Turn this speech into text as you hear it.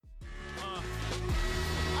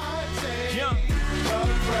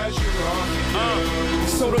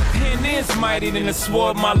So the pen is mighty than the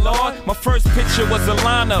sword, my lord. My first picture was a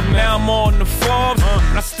lineup, now I'm on the Forbes.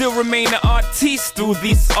 And I still remain an artiste through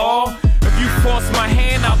these all. If you force my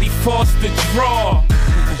hand, I'll be forced to draw.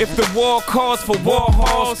 If the war calls for war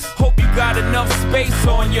halls, hope you got enough space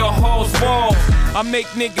on your hall's walls. I make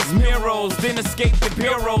niggas mirrors, then escape the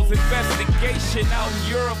bureaus. Investigation out in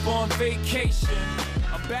Europe on vacation.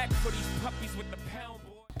 I'm back for these puppies with the pound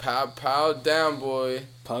boy. Pow down, boy.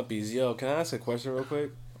 Puppies. Yo, can I ask a question real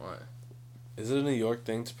quick? What? Is it a New York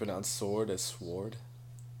thing to pronounce sword as sword?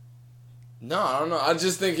 No, I don't know. I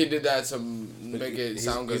just think he did that to make it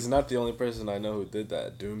sound good. He's not the only person I know who did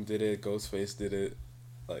that. Doom did it. Ghostface did it.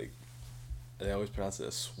 Like, they always pronounce it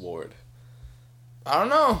as sword. I don't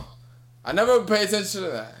know. I never pay attention to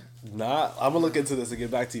that. Nah, I'm gonna look into this and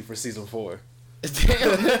get back to you for season 4. Damn,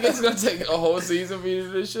 nigga, it's gonna take a whole season for you to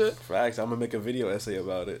do this shit? Facts, I'm gonna make a video essay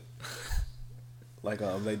about it. Like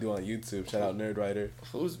they do on YouTube. Shout out Nerdwriter.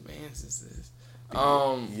 Whose man's is this?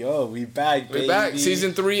 Yo, we back, baby. We back.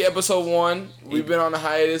 Season 3, episode 1. We've been on a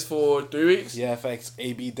hiatus for 3 weeks. Yeah, facts.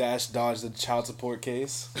 AB Dash dodged the child support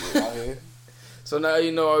case. We're out here. So now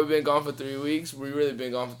you know why we've been gone for 3 weeks. We really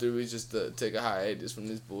been gone for 3 weeks just to take a hiatus from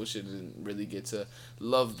this bullshit and really get to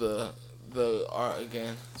love the art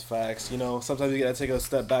again. It's facts. You know, sometimes you gotta take a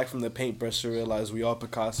step back from the paintbrush to realize we all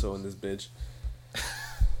Picasso in this bitch.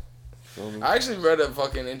 I actually read a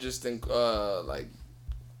fucking interesting, like,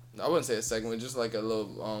 I wouldn't say a segment, just like a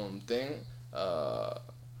little thing.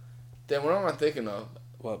 Damn, what am I thinking of?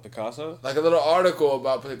 What, Picasso? Like a little article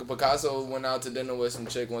about Picasso went out to dinner with some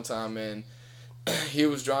chick one time and he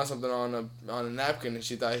was drawing something on a napkin and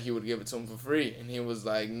she thought he would give it to him for free and he was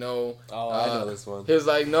like, no. Oh, I know this one. He was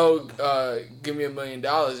like, no, give me $1 million,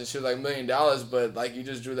 and she was like, $1 million, but like you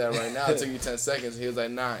just drew that right now. It took you 10 seconds. He was like,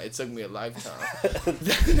 nah, it took me a lifetime. That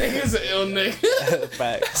nigga's an ill nigga.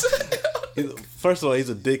 Facts. First of all, he's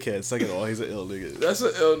a dickhead. Second of all, he's an ill nigga. That's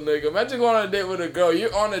an ill nigga. Imagine going on a date with a girl.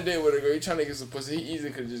 You're on a date with a girl. You're trying to get some pussy. He easily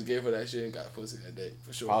could have just gave her that shit and got pussy that day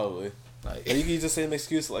for sure. Probably. Like, and you can just say an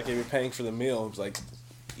excuse like if you're paying for the meal, it's like,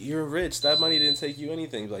 you're rich. That money didn't take you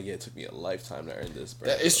anything. Like, yeah, it took me a lifetime to earn this,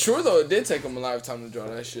 bro. It's true though. It did take him a lifetime to draw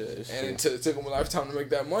that shit, and it took him a lifetime to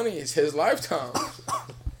make that money. It's his lifetime.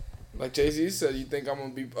 Like Jay-Z said, you think I'm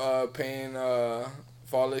gonna be paying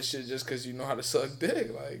for all this shit just because you know how to suck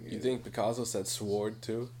dick? Like, you think Picasso said sword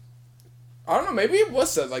too? I don't know. Maybe it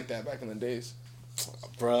was said like that back in the days.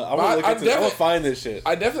 Bruh, I'm gonna find this shit.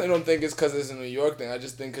 I definitely don't think it's because it's a New York thing. I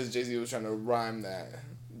just think because Jay-Z was trying to rhyme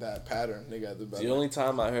that pattern. They got the only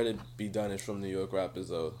time I heard it be done is from New York rappers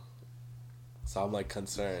though. So I'm like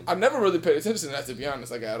concerned. I've never really paid attention to that, to be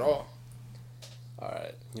honest, like at all.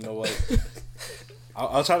 Alright, you know what?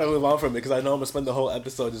 I'll try to move on from it because I know I'm gonna spend the whole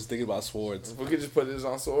episode just thinking about swords. We could just put this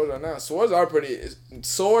on swords right now. Swords are pretty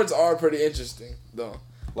interesting though.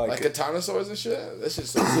 Like katana swords and shit. That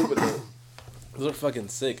shit's so super dope. Those are fucking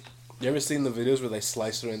sick. You ever seen the videos where they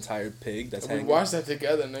slice their entire pig? That's hanging? We watched that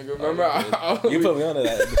together, nigga. Remember? You put me onto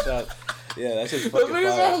that in the shot. Yeah, that's just fucking fire.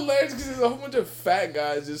 Those videos are hilarious because there's a whole bunch of fat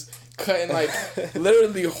guys just cutting like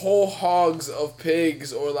literally whole hogs of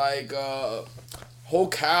pigs or like whole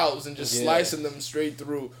cows and just slicing them straight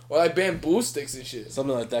through, or like bamboo sticks and shit.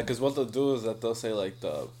 Something like that. Because what they'll do is that they'll say like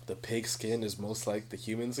the pig skin is most like the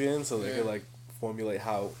human skin, so they can like formulate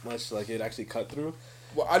how much like it actually cut through.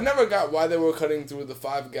 Well, I never got why they were cutting through the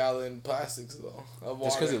 5-gallon plastics though of water.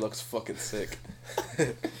 Just because it looks fucking sick.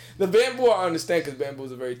 The bamboo I understand because bamboo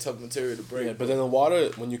is a very tough material to break. Yeah, but then the water,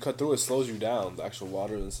 when you cut through, it slows you down. The actual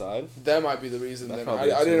water inside. That might be the reason. Then I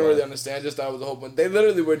didn't really understand. I just thought it was a whole bunch. They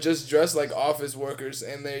literally were just dressed like office workers,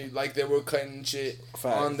 and they were cutting shit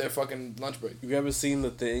on their fucking lunch break. Have you ever seen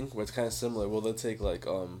the thing where it's kind of similar? Well, they'll take like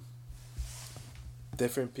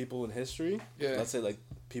different people in history. Yeah. Let's say like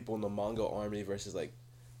people in the Mongol army versus like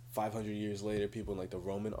 500 years later, people in like the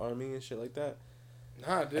Roman army and shit like that.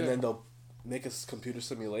 Nah, dude. And then they'll make a computer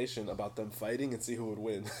simulation about them fighting and see who would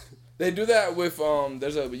win. They do that with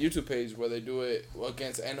there's a YouTube page where they do it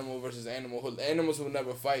against animal versus animal. Animals who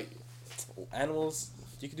never fight. Animals,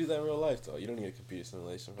 you can do that in real life though. You don't need a computer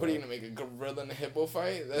simulation. What are you gonna make, a gorilla and a hippo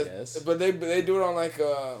fight? Yes. But they do it on like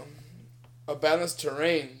a balanced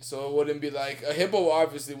terrain, so it wouldn't be like a hippo will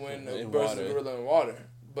obviously win versus a gorilla in water,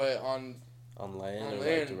 but on land or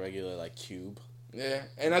like the regular like cube. Yeah,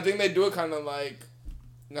 and I think they do it kind of like,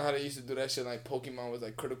 you know how they used to do that shit like Pokemon was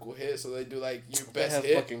like critical hit, so they do like your best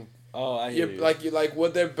hit. I hear you. Like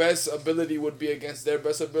what their best ability would be against their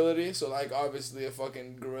best ability. So like obviously a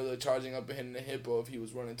fucking gorilla charging up and hitting a hippo if he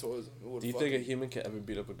was running towards him. Do you think a human can ever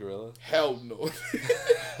beat up a gorilla? Hell no.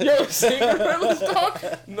 You ever seen gorillas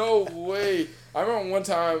talk? No way. I remember one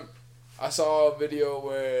time I saw a video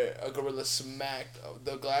where a gorilla smacked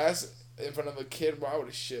the glass in front of a kid. Bro, I would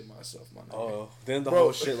have shit myself, my nigga. Oh, then the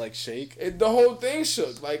whole shit like shake. The whole thing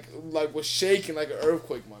shook, like was shaking like an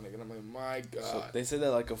earthquake, my nigga. And I'm like, my God. So they say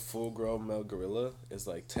that like a full-grown male gorilla is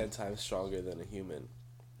like 10 times stronger than a human.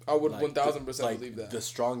 I would Like, 1000% believe that. The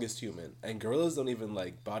strongest human. And gorillas don't even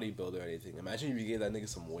like bodybuild or anything. Imagine if you gave that nigga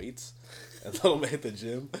some weights and let him hit the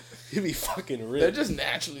gym. He'd be fucking ripped. They're just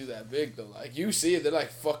naturally that big though. Like you see it, they're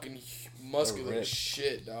like fucking muscular as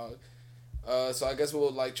shit, dog. So I guess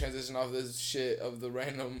we'll like transition off this shit of the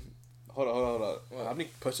random. Hold on. What? How many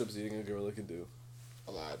push-ups do you think a gorilla can do?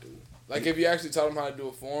 A lot, dude. Like if you actually taught them how to do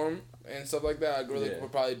a form and stuff like that, a gorilla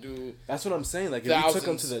would probably do. That's what I'm saying. Like if you took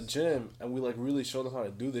them to the gym and we like really showed them how to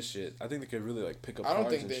do this shit, I think they could really like pick up. I don't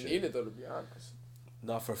think they need it though, to be honest.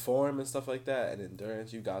 Not for form and stuff like that and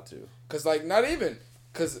endurance, you got to. Cause like not even,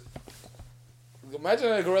 cause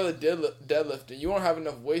imagine a gorilla deadlifting. You won't have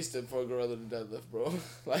enough waist for a gorilla to deadlift, bro.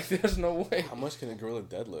 Like there's no way. How much can a gorilla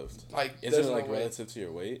deadlift? Like is it like relative to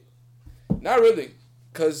your weight? Not really,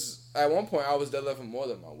 cause at one point I was deadlifting more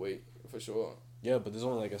than my weight for sure. Yeah, but there's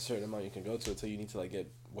only like a certain amount you can go to until you need to like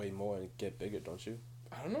get way more and get bigger, don't you?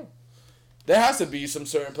 I don't know. There has to be some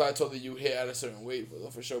certain plateau that you hit at a certain weight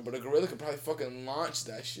for sure. But a gorilla could probably fucking launch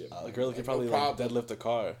that shit. A gorilla could probably like deadlift a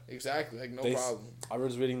car. Exactly, like no problem. I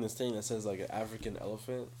was reading this thing that says like an African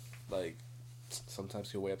elephant, like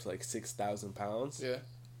sometimes can weigh up to like 6,000 pounds. Yeah.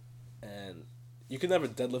 And you can never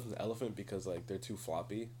deadlift an elephant because like they're too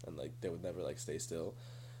floppy and like they would never like stay still.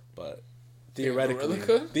 But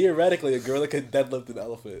theoretically, a gorilla could deadlift an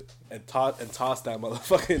elephant and toss that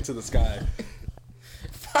motherfucker into the sky.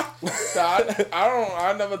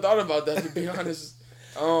 I never thought about that, to be honest.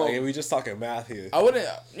 Like, we just talking math here. I wouldn't.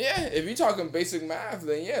 Yeah, if you're talking basic math,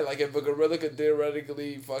 then yeah. Like if a gorilla could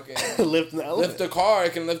theoretically fucking lift an elephant, lift a car,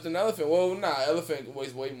 it can lift an elephant. Well, nah, elephant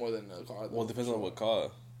weighs way more than a car. Though. Well, it depends on what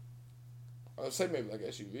car. I would say maybe like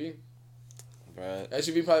SUV. Right.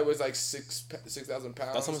 SUV probably weighs like 6,000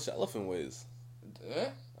 pounds. That's how much the elephant weighs. Yeah.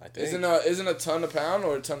 I think. Isn't a ton a pound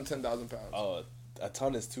or a ton 10,000 pounds? Oh, a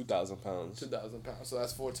ton is 2,000 pounds. 2,000 pounds. So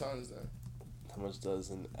that's 4 tons then. How much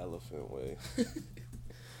does an elephant weigh?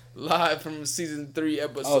 Live from season 3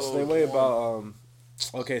 episode. Oh, so they weigh about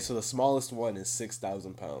okay, so the smallest one is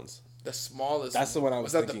 6,000 pounds. The smallest. That's the one I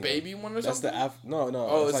was thinking. Was that the baby one or that's something? That's the no.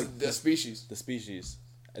 Oh, it's like the species. The species.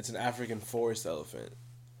 It's an African forest elephant.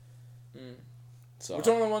 Mm. So which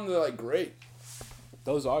one of the ones that are like great?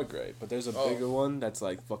 Those are great, but there's a bigger one that's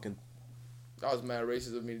like fucking. That was mad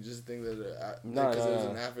racist of me to just think that because it was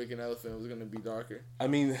an African elephant, it was gonna be darker. I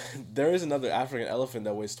mean, there is another African elephant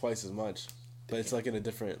that weighs twice as much, but it's like in a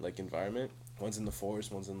different like environment. One's in the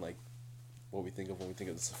forest, one's in like what we think of when we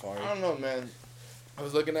think of the safari. I don't know, man. I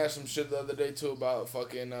was looking at some shit the other day too about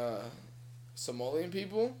fucking Somalian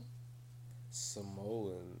people.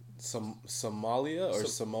 Somalia or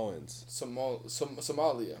Samoans?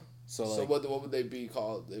 Somalia. So what would they be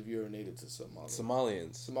called if you're native to Somalia?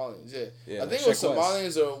 Somalians, yeah. I think it was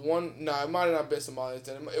Somalians or one. Nah, it might have not been Somalians.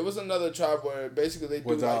 It was another tribe where basically they do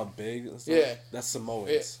was like. All big and stuff? Yeah. That's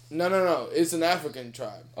Samoans. No. It's an African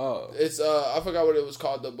tribe. Oh. It's I forgot what it was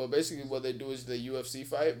called though, but basically what they do is the UFC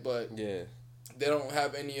fight, but yeah. They don't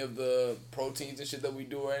have any of the proteins and shit that we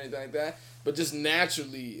do or anything like that. But just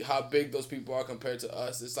naturally, how big those people are compared to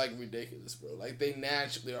us, it's like ridiculous, bro. Like they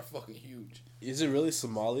naturally are fucking huge. Is it really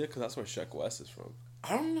Somalia? Because that's where Sheck West is from.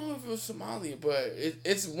 I don't know if it was Somalia, but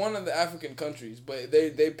it's one of the African countries. But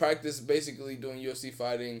they practice basically doing UFC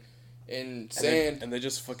fighting in sand. And they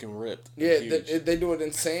just fucking ripped. Yeah, they do it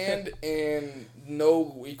in sand and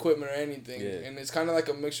no equipment or anything. Yeah. And it's kind of like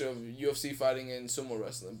a mixture of UFC fighting and sumo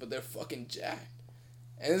wrestling. But they're fucking jacked.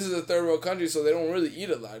 And this is a third world country, so they don't really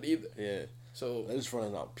eat a lot either. Yeah. So they're just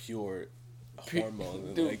running out pure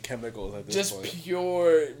hormones and like chemicals at this point. Just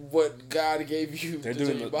pure what God gave you. They're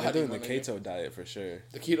doing the keto diet for sure.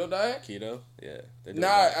 The keto diet? Keto, yeah.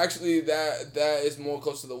 Actually, that is more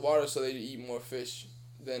close to the water, so they eat more fish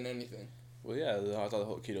than anything. Well, yeah, I thought the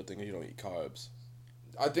whole keto thing is you don't eat carbs.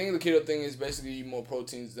 I think the keto thing is basically you eat more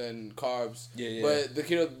proteins than carbs. Yeah. But the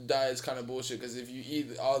keto diet is kind of bullshit because if you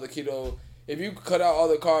eat all the keto. If you cut out all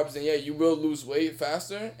the carbs, then yeah, you will lose weight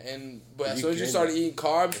faster. But as soon as you start eating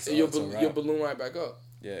carbs, you'll balloon right back up.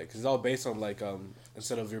 Yeah, because it's all based on like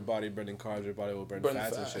instead of your body burning carbs, your body will burn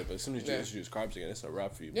fats and shit. But as soon as you introduce carbs again, it's a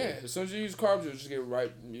wrap for you. Yeah, as soon as you use carbs,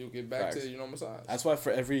 you'll get back to your normal size. That's why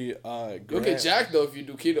for every gram, you'll get jacked though if you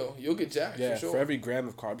do keto. You'll get jacked. Yeah, for sure. For every gram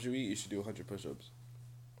of carbs you eat, you should do 100 push-ups.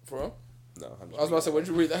 For real? No, I was about to say, when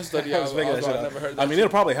did you read that study? I never heard that. I mean, it'll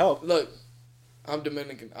probably help. Look, I'm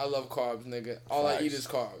Dominican. I love carbs, nigga. All I eat is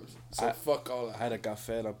carbs. So fuck all that. I had a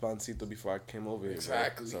café and a pancito before I came over here.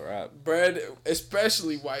 Exactly. It's a wrap. Bread,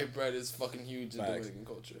 especially white bread, is fucking huge in Dominican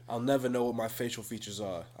culture. I'll never know what my facial features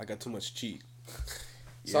are. I got too much cheek.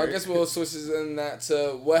 So I guess we'll switch in that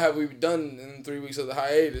to what have we done in 3 weeks of the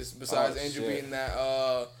hiatus besides Andrew being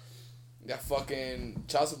that fucking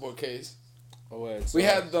child support case. Oh wait. We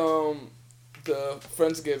had the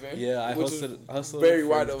Friendsgiving. Yeah, I hosted very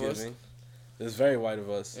white of us. It was very white of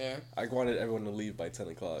us. Yeah. I wanted everyone to leave by 10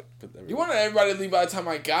 o'clock. You wanted everybody to leave by the time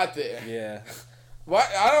I got there. Yeah. Why?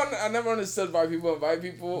 I never understood why people invite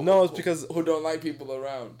people. No, it's because who don't like people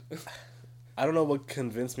around. I don't know what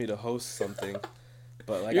convinced me to host something,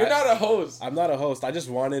 but like you're not a host. I'm not a host. I just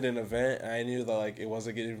wanted an event, and I knew that like it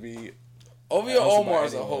wasn't gonna be. Ovio Omar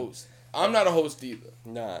is a host. I'm not a host either.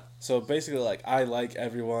 Nah. So basically, like I like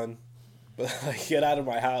everyone. But like, get out of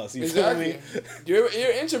my house. You exactly. feel me?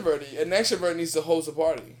 You're introverted. An extrovert needs to host a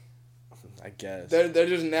party. I guess. They're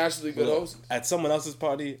just naturally good hosts. At someone else's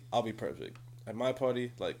party, I'll be perfect. At my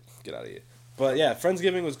party, like, get out of here. But yeah,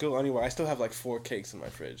 Friendsgiving was good anyway. I still have like 4 cakes in my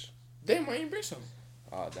fridge. Damn, why you bring some?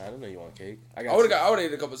 I didn't know you want cake. I would have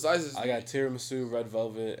ate a couple slices. I got tiramisu, red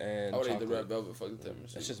velvet, and I would have ate the red velvet fucking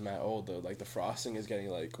tiramisu. It's just mad old though. Like the frosting is getting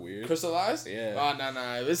like weird. Crystallized? Yeah. Oh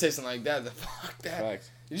nah. If it's tasting like that, then fuck that.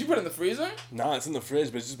 Facts. Did you put it in the freezer? Nah, it's in the fridge,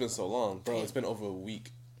 but it's just been so long, bro. It's been over a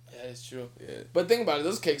week. Yeah, it's true. Yeah. But think about it.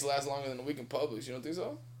 Those cakes last longer than a week in Publix. You don't think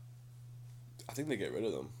so? I think they get rid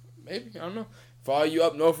of them. Maybe. I don't know. For all you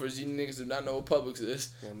up northers, you niggas do not know what Publix is.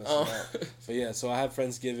 Yeah, but yeah, so I had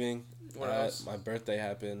Friendsgiving. What else? My birthday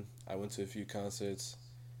happened. I went to a few concerts.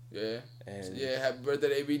 Yeah. And yeah, happy birthday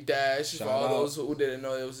to AB Dash. For all those who didn't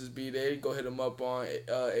know it was his B-Day, go hit him up on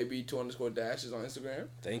AB2_Dashes on Instagram.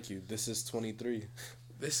 Thank you. This is 23.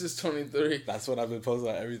 This is 23. That's what I've been posting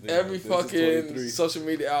on everything. Every fucking social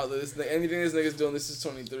media outlet. Anything this nigga's doing, this is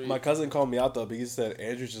 23. My cousin called me out though because he said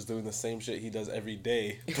Andrew's just doing the same shit he does every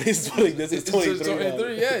day. He's putting this is 23. It's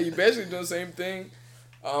 23, yeah. You basically doing the same thing.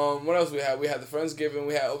 What else we had? We had the Friendsgiving.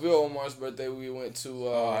 We had Ovio Omar's birthday. We went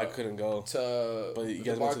to. I couldn't go. But you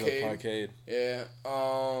guys went to the parkade. Yeah.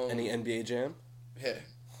 Any NBA Jam? Yeah.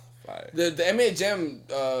 Fire. The NBA Jam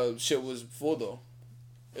shit was full though.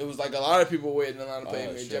 It was like a lot of people waiting in line to play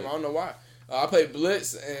NBA Jam. I don't know why. I played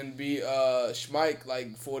Blitz and beat Schmike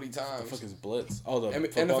like 40 times. What the fuck is Blitz? Oh, the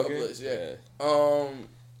NFL game? Blitz. Yeah.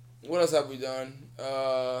 What else have we done?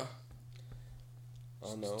 I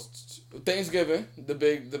don't know. Thanksgiving, the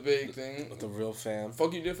big thing. With the real fam.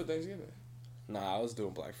 Fuck you did for Thanksgiving? Nah, I was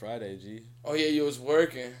doing Black Friday, G. Oh yeah, you was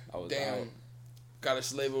working. I was Damn. out. Gotta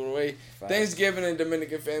slave it away. Fact. Thanksgiving in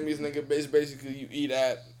Dominican families, nigga, basically you eat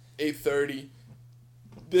at 8:30.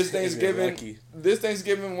 This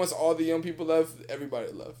Thanksgiving, once all the young people left,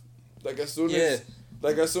 everybody left. Like as soon as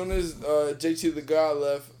JT the God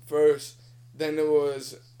left first, then it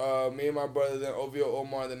was me and my brother, then Ovio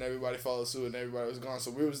Omar, then everybody followed suit and everybody was gone.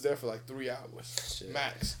 So we was there for like 3 hours. Shit.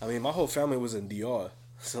 Max. I mean, my whole family was in DR.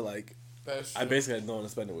 So like, I basically had no one to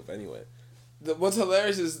spend it with anyway. What's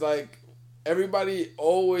hilarious is like, everybody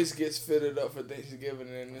always gets fitted up for Thanksgiving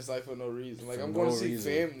and it's like for no reason. Like, I'm going to see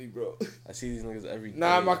family, bro. I see these niggas every day.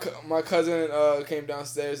 Nah, my cousin came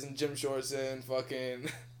downstairs in gym shorts and fucking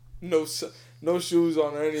no shoes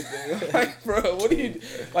on or anything. I'm like, bro, what are you...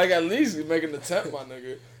 Like, at least we making the attempt, my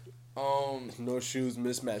nigga. No shoes,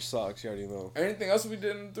 mismatched socks, you already know. Anything else we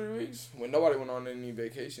did in 3 weeks? When nobody went on any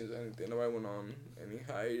vacations or anything. Nobody went on any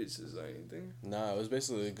hiatuses or anything. Nah, it was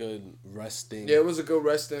basically a good resting. Yeah, it was a good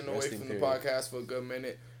resting away from the podcast for a good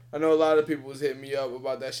minute. I know a lot of people was hitting me up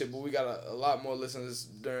about that shit, but we got a lot more listeners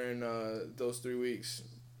during those 3 weeks.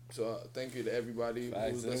 So thank you to everybody who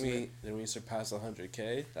was listening. Then we surpassed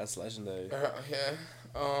 100K. That's legendary.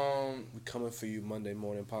 Yeah. We coming for you Monday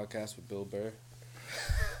morning podcast with Bill Burr.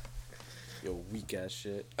 Yo, weak ass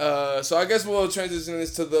shit. So I guess we'll transition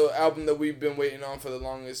this to the album that we've been waiting on for the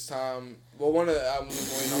longest time. Well, one of the albums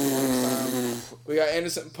we've been waiting on for the longest time. We got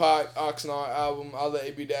Anderson .Paak, Oxnard album. I'll let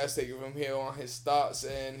AB Dash take it from here on his thoughts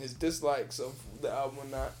and his dislikes of the album or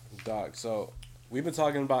not. Doc, so we've been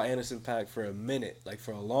talking about Anderson .Paak for a minute. Like,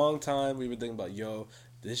 for a long time, we've been thinking about, yo,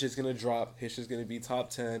 this shit's gonna drop. His shit's gonna be top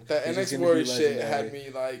 10. That NX Word shit had me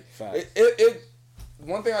like...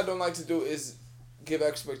 One thing I don't like to do is give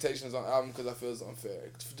expectations on album because I feel it's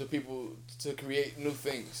unfair to people to create new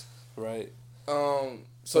things. Right.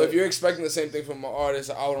 So if you're expecting the same thing from an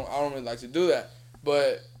artist, I don't really like to do that.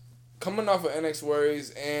 But coming off of NX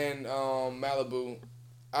Worries and Malibu,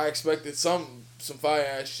 I expected some fire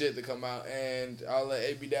ass shit to come out, and I'll let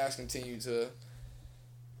AB Dash continue to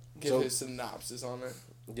give his synopsis on it.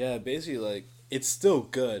 Yeah, basically, like, it's still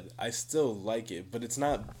good. I still like it, but it's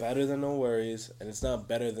not better than No Worries, and it's not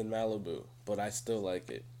better than Malibu, but I still like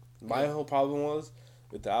it. My whole problem was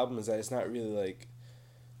with the album is that it's not really like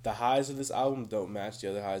the highs of this album don't match the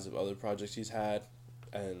other highs of other projects he's had,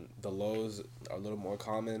 and the lows are a little more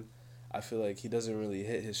common. I feel like he doesn't really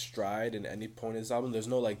hit his stride in any point in his album. There's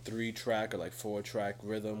no like 3-track or like 4-track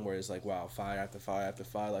rhythm where it's like wow, fire after fire after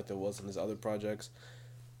fire like there was in his other projects.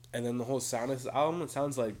 And then the whole sound of his album, it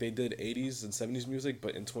sounds like they did 80s and 70s music,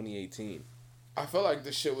 but in 2018. I felt like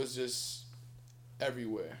the shit was just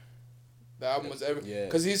everywhere. The album was everywhere. Yeah.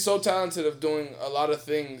 Because he's so talented of doing a lot of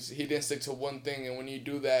things, he didn't stick to one thing. And when you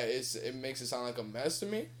do that, it makes it sound like a mess to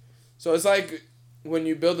me. So it's like when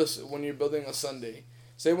you're building a sundae.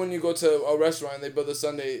 Say when you go to a restaurant and they build a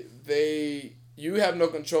sundae, you have no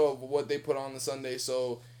control of what they put on the sundae,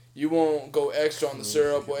 so you won't go extra on the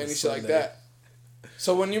syrup or any shit like that.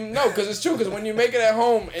 So because it's true, because when you make it at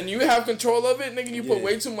home and you have control of it, nigga, you put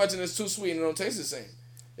way too much and it's too sweet and it don't taste the same.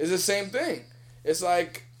 It's the same thing. It's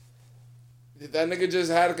like that nigga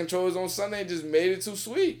just had to control his own sundae and just made it too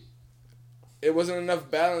sweet. It wasn't enough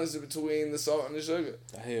balance between the salt and the sugar.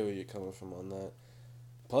 I hear where you're coming from on that.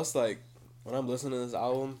 Plus, like, when I'm listening to this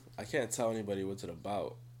album, I can't tell anybody what's it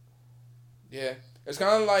about. Yeah. It's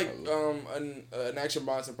kind of like an Action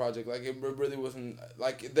Bronson project. Like, it really wasn't...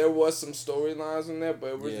 Like, there was some storylines in there,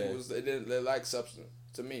 but it really it lacked substance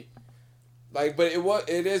to me. Like, but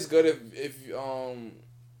it is good if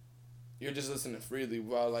you're just listening freely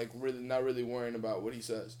while, like, really not really worrying about what he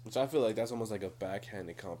says. Which I feel like that's almost like a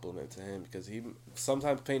backhanded compliment to him, because he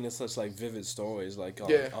sometimes painted such, like, vivid stories. Like,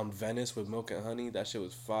 on Venice with Milk and Honey, that shit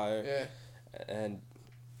was fire. Yeah. And,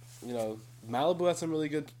 you know, Malibu has some really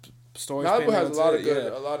good stories. Malibu has a lot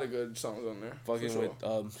of good songs on there. Fucking with,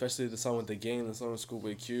 especially the song with The Game, the song with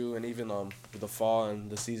Schoolboy Q, and even with The Fall and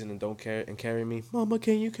The Season and Don't Care and Carry Me. Mama,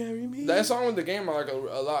 can you carry me? That song with The Game I like a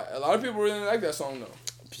lot. A lot of people really like that song though.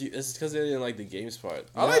 It's because they didn't like the Games part.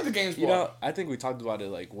 I like the Games part. You know, I think we talked about it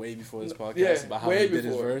like way before this podcast about how he did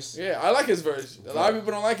his verse. Yeah, I like his verse. A lot of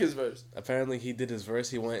people don't like his verse. Apparently, he did his verse.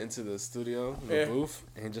 He went into the studio, the booth,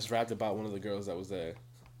 and he just rapped about one of the girls that was there.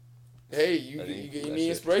 Hey, you need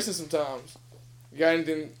inspiration sometimes. You got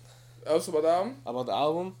anything else about the album? About the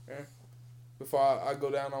album? Yeah. Before I go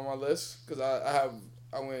down on my list, because I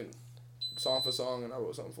went song for song and I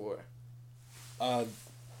wrote something for it.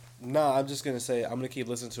 Nah, I'm just gonna say I'm gonna keep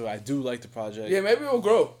listening to it. I do like the project. Yeah, maybe it'll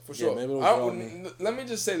grow for sure. Yeah, maybe it'll grow on me. Let me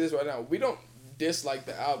just say this right now: we don't dislike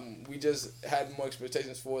the album. We just had more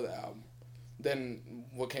expectations for the album than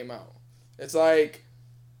what came out. It's like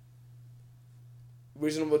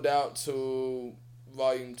Reasonable Doubt to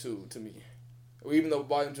Volume 2 to me. Even though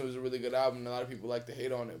Volume 2 is a really good album, a lot of people like to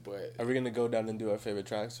hate on it. But are we gonna go down and do our favorite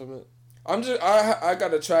tracks from it? I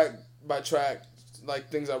got a track by track, like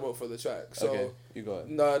things I wrote for the track. So okay, you go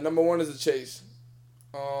ahead. Number 1 is The Chase.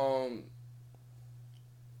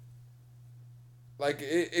 Like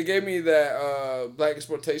it gave me that black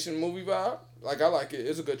exploitation movie vibe. Like I like it.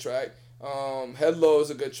 It's a good track. Head Low is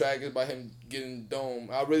a good track. It's by him getting dome.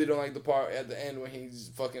 I really don't like the part at the end when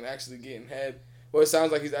he's fucking actually getting head. Well, it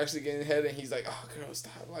sounds like he's actually getting head and he's like, oh, girl,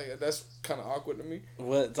 stop. Like, that's kind of awkward to me.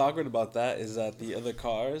 What's awkward about that is that the other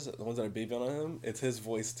cars, the ones that are beeping on him, it's his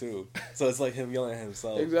voice too. So it's like him yelling at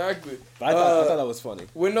himself. Exactly. But I thought that was funny.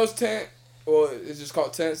 Windows 10, or it's just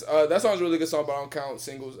called Tense. That song's a really good song, but I don't count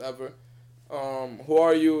singles ever. Who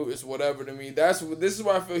Are You is whatever to me. This is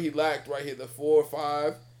where I feel he lacked right here. The 4 or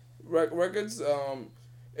 5 records.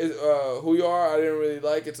 Who You Are, I didn't really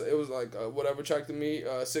like. It was like whatever track to me.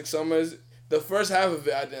 6 Summers. The first half of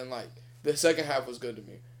it I didn't like. The second half was good to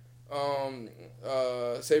me.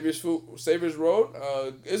 Savior's Road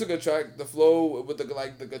is a good track. The flow with the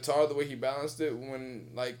guitar, the way he balanced it when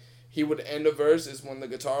like he would end a verse is when the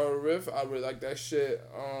guitar riff. I really like that shit.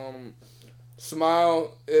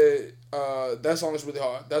 Smile. That song is really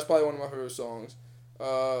hard. That's probably one of my favorite songs.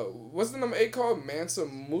 What's the number 8 called? Mansa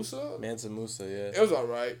Musa. Mansa Musa, yeah. It was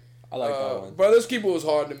alright. I like that one. Brothers Keeper was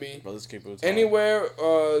hard to me. Brothers Keeper was hard. Anywhere,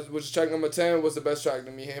 which is track number 10, was the best track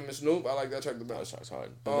to me. Him and Snoop, I like that track the best. That track's hard.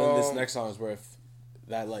 But then this next song is where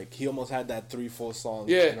that like he almost had that 3-4 songs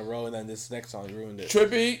in a row, and then this next song ruined it.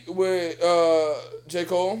 Trippy with J.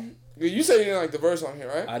 Cole. You said you didn't like the verse on here,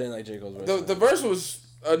 right? I didn't like J. Cole's verse. The verse was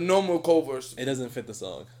a normal Cole verse. It doesn't fit the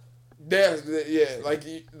song. Yeah,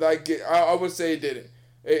 I would say it didn't.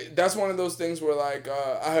 That's one of those things where like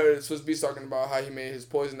I heard Swizz Beatz talking about how he made his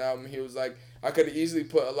Poison album. He was like, I could easily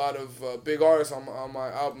put a lot of big artists on my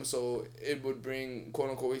album, so it would bring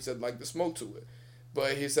quote unquote, he said, like the smoke to it.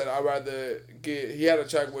 But he said I'd rather get. He had a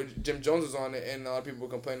track where Jim Jones was on it, and a lot of people were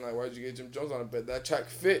complaining like, why'd you get Jim Jones on it? But that track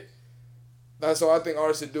fit That's all I think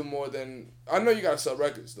artists should do more than... I know you gotta sell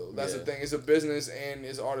records, though. That's the thing. It's a business and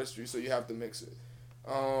it's artistry, so you have to mix it.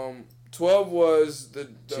 12 was the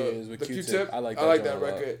Q-Tip. I like that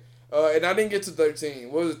record. And I didn't get to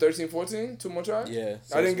 13. What was it, 13, 14? 2 more tracks? Yeah.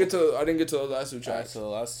 So I didn't get to the last 2 tracks. So the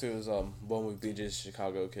last 2 is one with BJ's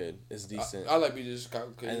Chicago Kid. It's decent. I like BJ's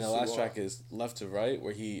Chicago Kid. And the last track is Left to Right,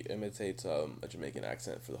 where he imitates a Jamaican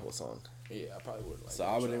accent for the whole song. Yeah, I probably wouldn't like So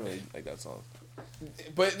I wouldn't really like that song.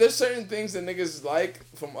 But there's certain things that niggas like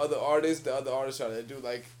from other artists that other artists try to do.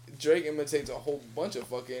 Like, Drake imitates a whole bunch of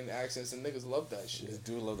fucking accents and niggas love that shit. Niggas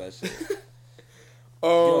do love that shit.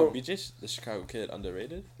 Yo, BJ the Chicago Kid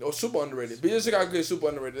underrated? Oh, super underrated. BJ Chicago Kid is super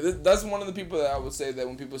underrated. That's one of the people that I would say that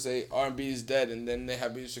when people say R&B is dead and then they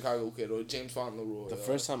have BJ Chicago Kid or James Fauntleroy. The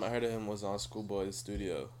first time I heard of him was on Schoolboy's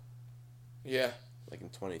Studio. Yeah. Like in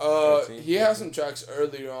 2013. He had some tracks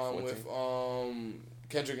earlier on 14. With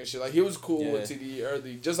Kendrick and shit. Like, he was cool with TDE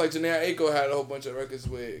early. Just like Janae Aiko had a whole bunch of records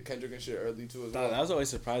with Kendrick and shit early, too, as well. That was always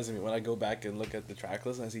surprising me when I go back and look at the track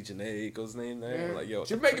list and I see Janae Aiko's name there. Yeah. I'm like, yo.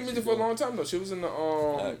 She been making music for a long time, though. She was in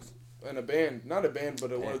a band. Not a band,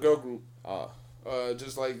 but a girl group.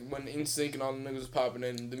 Just like when NSYNC and all the niggas was popping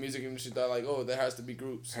in, the music industry thought, like, oh, there has to be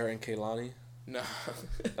groups. Her and Kehlani? Nah.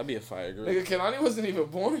 That'd be a fire group. Nigga, Kehlani wasn't even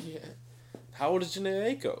born yet. How old is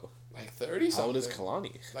Janae Aiko? Like 30 something. How old is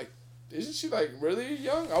Kehlani? Like, isn't she, like, really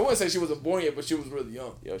young? I wouldn't say she wasn't born yet, but she was really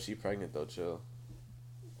young. Yo, she pregnant, though, chill.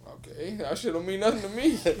 Okay, that shit don't mean nothing to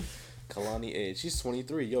me. Kehlani age. She's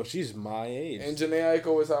 23. Yo, she's my age. And Janae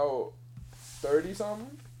Aiko is how old? 30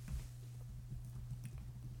 something?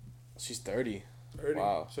 She's 30. 30.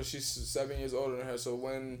 Wow. So she's 7 years older than her. So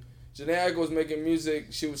when Janae Aiko was making music,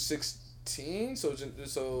 she was 16. So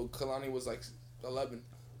Kehlani was like 11.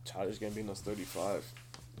 Childish Gambino's 35.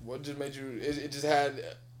 What just made you... It just had...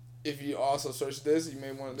 If you also search this, you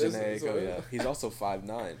may want this. Janae Aiko, yeah. He's also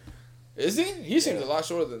 5'9". Is he? He seems a lot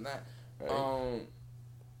shorter than that. Right.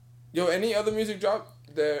 Yo, any other music drop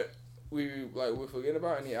that we forget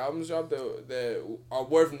about? Any albums drop that are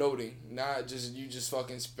worth noting? Not just you just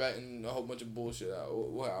fucking spitting a whole bunch of bullshit out.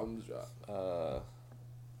 What albums drop?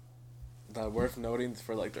 That worth noting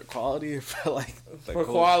for like their quality or for like for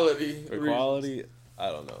quality. For quality, I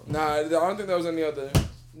don't know. Nah, I don't think there was any other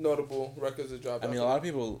notable records that dropped. I mean, a lot of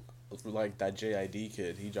people like that JID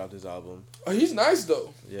kid. He dropped his album. Oh, he's nice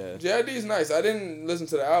though. Yeah. JID is nice. I didn't listen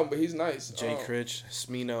to the album, but he's nice. Jay Critch,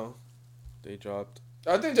 Smino, they dropped.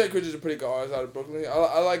 I think Jay Critch is a pretty good artist out of Brooklyn.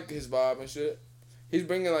 I like his vibe and shit. He's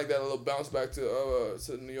bringing like that little bounce back to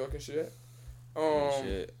New York and shit.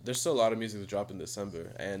 Shit. There's still a lot of music to drop in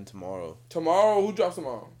December and tomorrow. Tomorrow? Who drops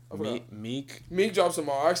tomorrow? Meek. Meek drops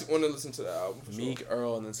tomorrow. I actually want to listen to that album. Meek, sure.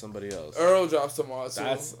 Earl, and then somebody else. Earl drops tomorrow too.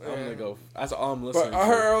 That's all I'm listening to. But I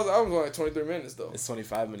heard Earl's album's only like 23 minutes though. It's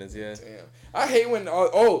 25 minutes, yeah. Damn. I hate when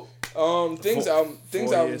Things album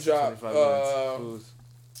drop.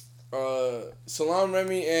 Salaam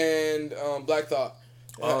Remi and Black Thought.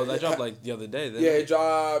 Oh, that dropped like the other day. It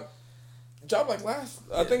dropped like last.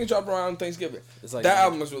 Yeah. I think it dropped around Thanksgiving. It's like that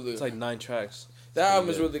album was really good. It's like 9 tracks. That album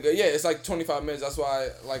is really good. Yeah, it's like 25 minutes. That's why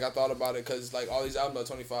I thought about it, because like all these albums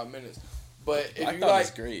are 25 minutes. But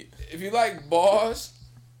if you like bars,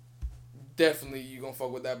 definitely you gonna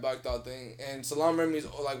fuck with that Black Thought thing. And Salaam Remi is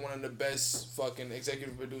like one of the best fucking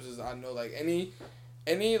executive producers I know. Like any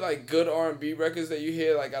like good R&B records that you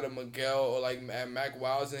hear like out of Miguel or like at Mac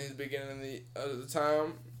Wiles in his beginning of the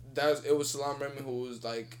time, it was Salaam Remi who was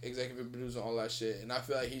like executive producer and all that shit. And I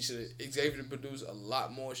feel like he should executive produce a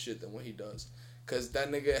lot more shit than what he does. Cause that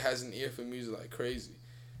nigga has an ear for music like crazy.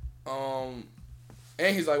 And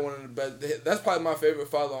he's like one of the best. That's probably my favorite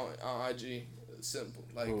follow on IG. Simple.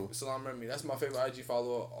 Like Salaam Remi. That's my favorite IG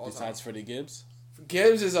follower all time. Besides Freddie Gibbs?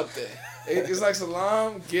 Gibbs is up there. It's like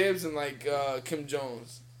Salaam, Gibbs, and like Kim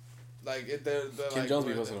Jones. Like they're Kim Jones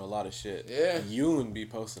be posting a lot of shit. Yeah. Yoon be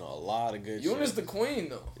posting a lot of good shit. Yoon is the queen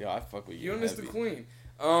though. Yeah, I fuck with Yoon. Yoon is the queen.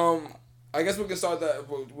 I guess we can start that.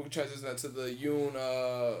 We'll transition that to the Yoon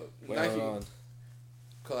Nike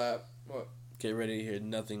collab. What? Get ready to hear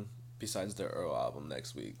nothing besides their Earl album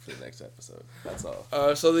next week for the next episode. That's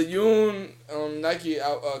all. So the Yoon Nike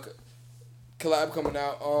collab coming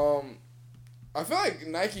out. I feel like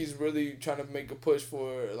Nike's really trying to make a push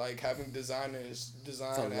for like having designers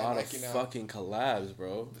design at Nike now. It's a lot of fucking collabs,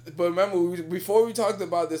 bro. But remember, before we talked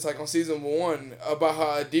about this like on season 1 about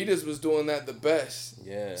how Adidas was doing that the best.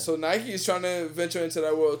 Yeah. So Nike is trying to venture into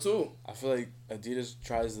that world too. I feel like Adidas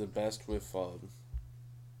tries the best with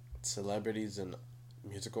celebrities and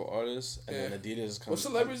musical artists, and then Adidas comes. What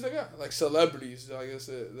celebrities they got? Like celebrities, I guess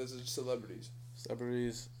there's celebrities.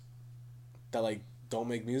 Celebrities that like don't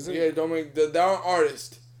make music. Yeah, don't make. They aren't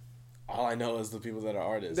artists. All I know is the people that are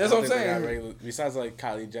artists. That's what I'm saying. Besides like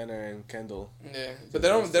Kylie Jenner and Kendall. Yeah, but they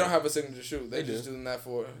don't have a signature shoe. They just doing that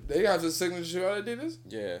for. They have a signature shoe at Adidas.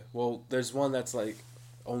 Yeah, well, there's one that's like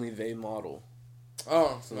only they model.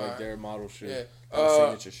 Oh, so like their model shoe, yeah,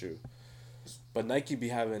 signature shoe. But Nike be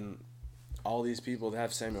having all these people. They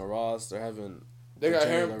have Samuel Ross. They're having. They got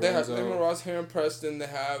They have Samuel Ross, Heron Preston. They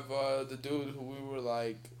have the dude who we were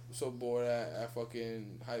like so bored at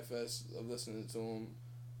fucking Hype Fest of listening to him.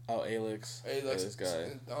 Oh, Alex. This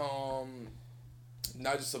guy.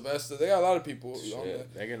 Nigel Sylvester. They got a lot of people.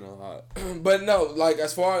 Shit, they're getting a lot. But no, like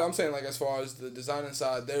as far as the designing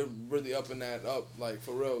side, they're really upping that up, like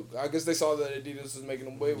for real. I guess they saw that Adidas was making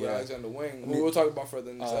them way with Alexander Wang, who we'll talk about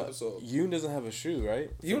further in this episode. Yoon doesn't have a shoe, right?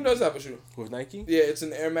 Yoon does have a shoe. With Nike? Yeah, it's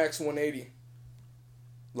an Air Max 180.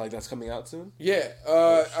 Like that's coming out soon? Yeah.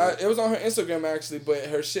 It was on her Instagram actually, but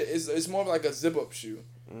her shit it's more of like a zip up shoe.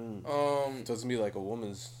 So it's gonna be like a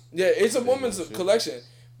woman's. Yeah, it's a woman's collection.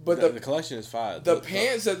 But the collection is fire. The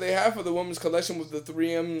pants that they have for the women's collection with the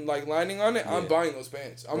 3M like lining on it, I'm buying those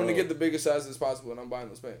pants. I'm gonna get the biggest sizes possible, and I'm buying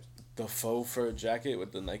those pants. The faux fur jacket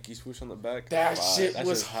with the Nike swoosh on the back. That shit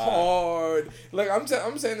was hard. Like I'm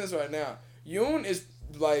saying this right now. Yoon is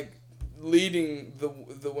like leading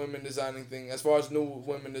the women designing thing as far as new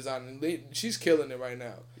women designing. She's killing it right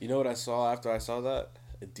now. You know what I saw after I saw that?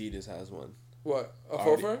 Adidas has one. What? A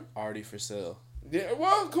faux fur? Already for sale. Yeah,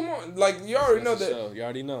 well, come on. Like, you already know that. So, you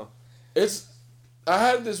already know. I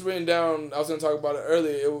had this written down. I was going to talk about it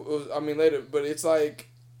earlier. Later. But it's like,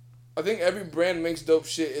 I think every brand makes dope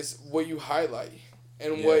shit. It's what you highlight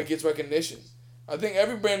and what gets recognition. I think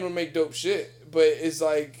every brand will make dope shit. But it's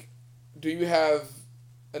like, do you have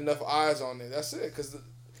enough eyes on it? That's it. Because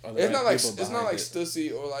it's not like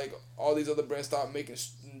Stussy or like all these other brands stop making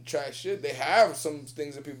trash shit. They have some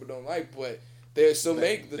things that people don't like, but they still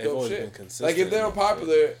make the dope shit. Like if they were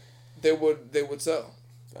popular, they would sell.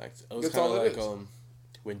 Fact. It was kind of like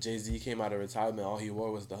when Jay-Z came out of retirement, all he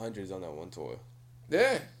wore was the hundreds on that one tour.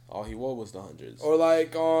 Yeah. All he wore was the hundreds. Or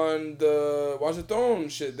like on the Watch the Throne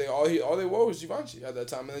shit, all they wore was Givenchy at that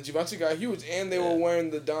time, and then Givenchy got huge, and they were wearing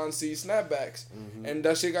the Don C snapbacks, and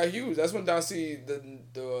that shit got huge. That's when Don C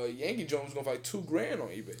the Yankee joint was going for like $2,000 on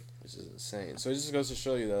eBay. Which is insane. So it just goes to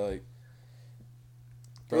show you that like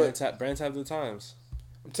brands have the times.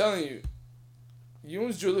 I'm telling you,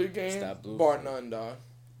 Yoon's jewelry game, bar none, dog.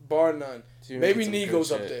 Bar none. Maybe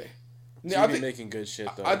Nigo's up there. I think making good shit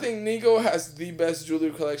though. I think Nigo has the best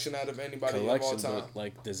jewelry collection out of anybody of all time. But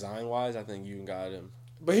like design wise, I think you got him.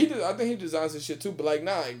 But I think he designs his shit too. But like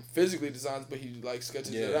like physically designs, but he like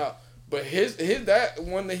sketches it out. But his that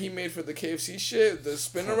one that he made for the KFC shit, the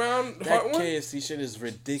spin around heart one. That KFC shit is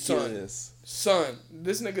ridiculous. Son,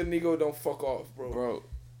 this nigga Nigo don't fuck off, bro.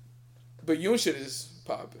 But Yoon shit is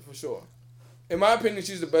popping for sure. In my opinion,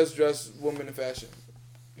 she's the best dressed woman in fashion,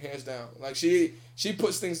 hands down. Like she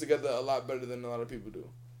puts things together a lot better than a lot of people do.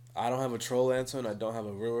 I don't have a troll answer and I don't have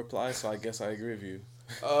a real reply, so I guess I agree with you.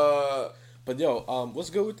 But yo,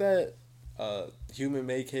 what's good with that human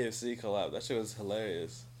made KFC collab? That shit was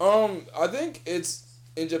hilarious. I think it's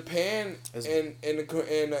in Japan and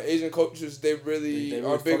Asian cultures, they really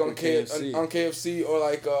are big on KFC or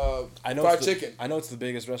like fried chicken. I know it's the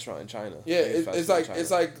biggest restaurant in China. Yeah,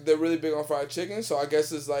 it's like they're really big on fried chicken. So I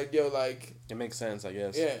guess it's like it makes sense. I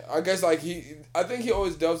guess. Yeah, I guess like I think he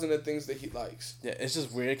always delves into things that he likes. Yeah, it's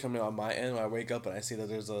just weird coming on my end when I wake up and I see that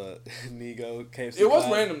there's a Nigo KFC. It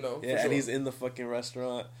was random though. Yeah, and he's in the fucking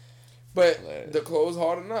restaurant. But hilarious. The clothes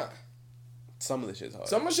hard or not? Some of the shit's hard.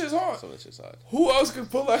 Some of the shit's hard. Some of the shit's hard. Who else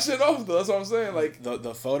could pull that shit off though? That's what I'm saying. Like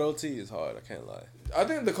the photo tee is hard. I can't lie. I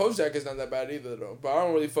think the Coach jacket's not that bad either though. But I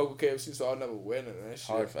don't really fuck with KFC, so I'll never wear none of that shit.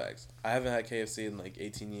 Hard facts. I haven't had KFC in like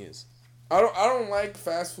 18 years. I don't like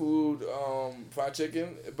fast food fried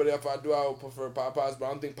chicken, but if I do, I would prefer Popeyes. But I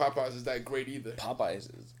don't think Popeyes is that great either. Popeyes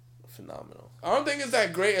is phenomenal. I don't think it's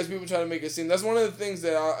that great as people try to make it seem. That's one of the things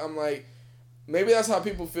that I'm like. Maybe that's how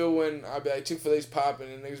people feel when I be like Chick-fil-A's popping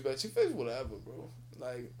and niggas be like Chick-fil-A's whatever, bro.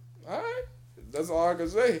 Like, alright, that's all I can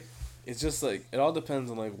say. It's just like it all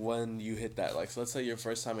depends on like when you hit that. Like, so let's say your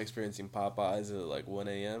first time experiencing Popeyes at like 1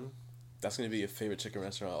 a.m. That's gonna be your favorite chicken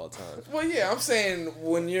restaurant all the time. Well, yeah, I'm saying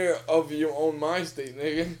when you're of your own mind state,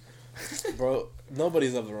 nigga. Bro,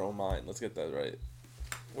 nobody's of their own mind. Let's get that right.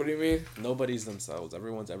 What do you mean? Nobody's themselves.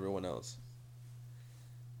 Everyone's everyone else.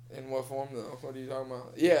 In what form, though? What are you talking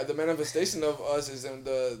about? Yeah, the manifestation of us isn't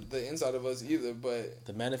the inside of us either, but...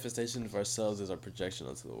 The manifestation of ourselves is our projection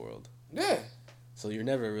onto the world. Yeah. So you're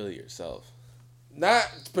never really yourself. Not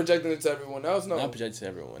projecting it to everyone else, no. Not projecting to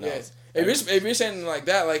everyone else. If you're saying like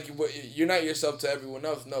that, like, you're not yourself to everyone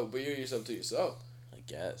else, no, but you're yourself to yourself. Like,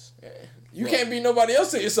 guess. Yeah. You can't be nobody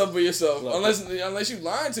else to yourself but yourself. Look, unless you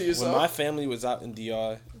lying to yourself. When my family was out in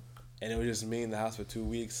DR and it was just me in the house for 2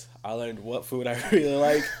 weeks, I learned what food I really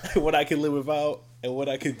like, what I can live without, and what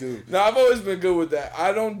I could do. No, I've always been good with that.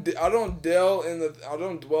 I don't dwell in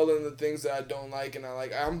the things that I don't like and I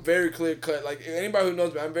like. I'm very clear cut. Like anybody who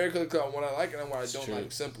knows me, I'm very clear cut on what I like and what I don't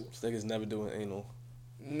like. Simple. This nigga's never doing anal.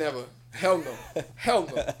 Never. Hell no. Hell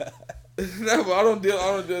no. Never. I don't deal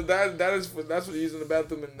that. That's what you use in the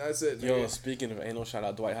bathroom and that's it. Yo, speaking of anal, shout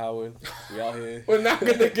out Dwight Howard. We out here. We're not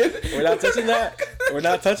gonna get. We're not touching that. We're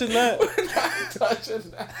not touching that. We're not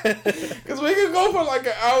touching that. Cause we can go for like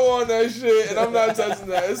an hour on that shit, and I'm not touching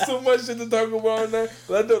that. It's too much shit to talk about on there.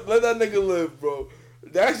 Let that nigga live, bro.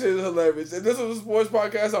 That shit is hilarious. If this was a sports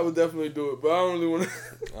podcast, I would definitely do it, but I don't really want to.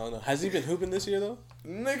 I don't know. Has he been hooping this year though?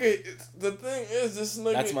 Nigga, the thing is, this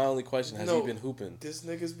nigga. That's my only question. Has he been hooping? This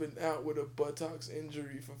nigga's been out with a buttocks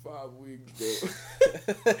injury for 5 weeks, bro.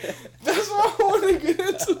 That's why I want to get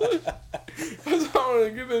into it. That's why I want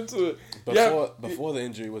to get into it. Before the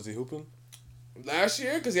injury, was he hooping? Last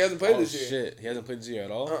year? Because he hasn't played this year. Shit. He hasn't played this year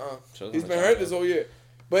at all? He's been hurt this whole year.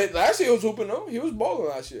 But last year he was hooping, though. He was balling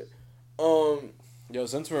last year. Yo,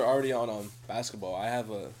 since we're already on basketball, I have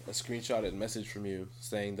a screenshotted message from you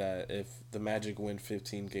saying that if the Magic win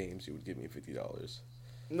 15 games, you would give me $50.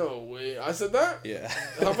 No way. I said that? Yeah.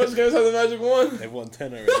 How much games have the Magic won? They've won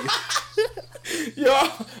 10 already. Yo,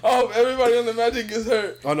 everybody on the Magic gets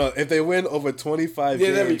hurt. Oh, no. If they win over 25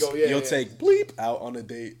 games, there we go. You'll take bleep out on a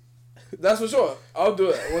date. That's for sure. I'll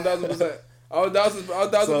do it. 1,000%. I'll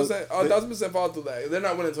 1,000% follow through that. They're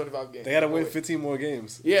not winning 25 games. They gotta win 15 more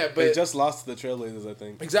games. Yeah, but they just lost to the Trailblazers, I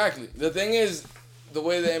think. Exactly. The thing is, the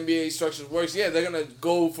way the NBA structure works, yeah, they're gonna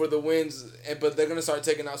go for the wins, but they're gonna start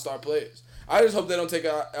taking out star players. I just hope they don't take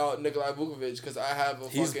out Nikolai Vukovic because I have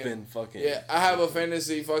He's been fucking. Yeah, I have a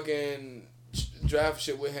fantasy fucking draft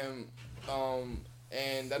shit with him,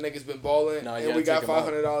 and that nigga's been balling, and we got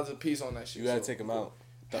 $500 a piece on that shit. You gotta take him out.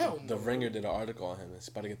 The no. Ringer did an article on him. It's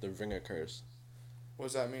about to get the Ringer curse.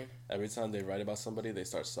 What's that mean? Every time they write about somebody, they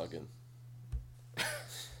start sucking.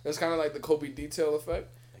 That's kind of like the Kobe detail effect,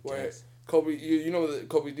 where Kobe, you know what the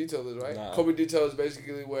Kobe detail is, right? Nah. Kobe detail is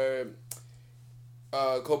basically where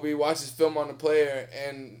Kobe watches film on the player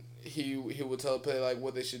and he will tell the player like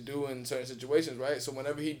what they should do in certain situations, right? So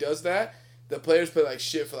whenever he does that, the players play like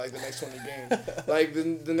shit for like the next 20 games. Like the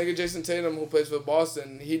nigga Jason Tatum who plays for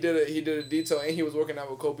Boston, he did a detail and he was working out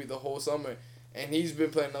with Kobe the whole summer. And he's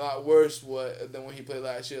been playing a lot worse than when he played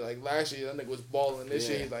last year. Like last year, that nigga was balling. This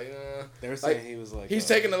year, he's like, They were saying he was like... He's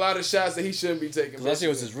taking a lot of shots that he shouldn't be taking. Last year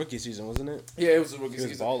was his rookie season, wasn't it? Yeah, it was his rookie season.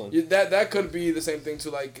 He was balling. That could be the same thing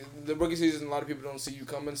too. Like the rookie season, a lot of people don't see you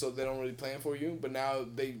coming, so they don't really plan for you. But now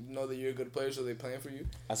they know that you're a good player, so they plan for you.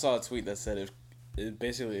 I saw a tweet that said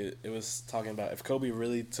it was talking about if Kobe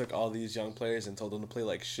really took all these young players and told them to play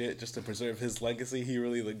like shit just to preserve his legacy, he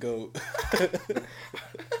really the GOAT.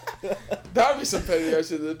 That'd be some petty ass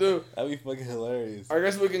shit to do. That'd be fucking hilarious. I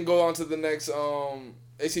guess we can go on to the next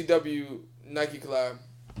ACW Nike collab.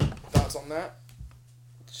 Thoughts on that?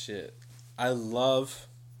 Shit. I'm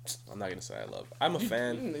not gonna say I love. I'm a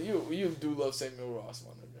fan. You do love Samuel Ross,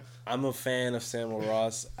 my nigga. I'm a fan of Samuel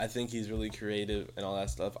Ross. I think he's really creative and all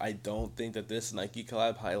that stuff. I don't think that this Nike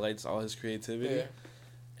collab highlights all his creativity. Yeah.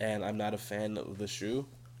 And I'm not a fan of the shoe.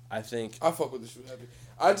 I fuck with the shoe heavy.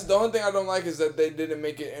 The only thing I don't like is that they didn't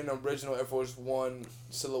make it an original Air Force One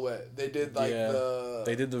silhouette. They did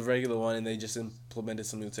They did the regular one and they just implemented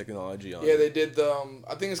some new technology on it. Yeah, they did the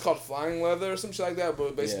I think it's called flying leather or some shit like that,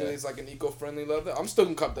 but basically it's like an eco-friendly leather. I'm still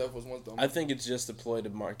gonna cop the Air Force Ones though. I think it's just deployed to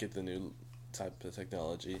market the new type of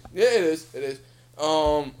technology. Yeah, it is.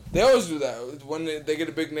 They always do that when they get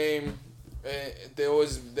a big name. They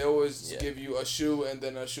always give you a shoe and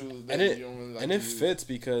then a shoe that you don't really like. And it fits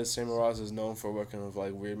because Samuel Ross is known for working with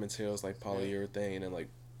like weird materials like polyurethane and like.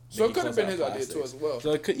 So it could have been his idea too as well.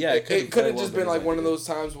 So it could have just been like one of those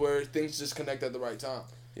times where things just connect at the right time.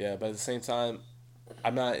 Yeah, but at the same time,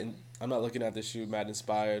 I'm not looking at the shoe mad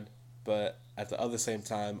inspired, but at the other same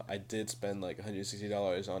time, I did spend like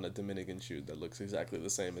 $160 on a Dominican shoe that looks exactly the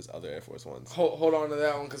same as other Air Force Ones. Hold on to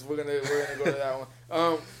that one because we're gonna go to that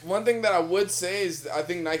one. One thing that I would say is I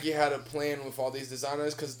think Nike had a plan with all these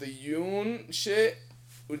designers because the Yoon shit,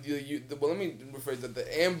 let me rephrase that.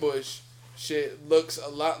 The ambush shit looks a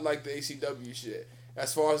lot like the ACW shit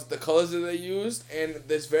as far as the colors that they used, and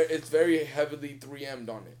it's very heavily 3M'd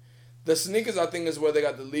on it. The sneakers, I think, is where they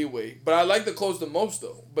got the leeway. But I like the clothes the most,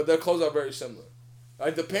 though. But their clothes are very similar.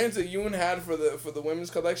 Like the pants that Yoon had for the women's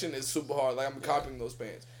collection is super hard. Like I'm copying those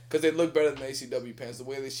pants because they look better than the ACW pants. The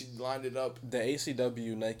way that she lined it up. The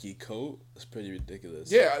ACW Nike coat is pretty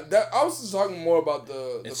ridiculous. Yeah, I was just talking more about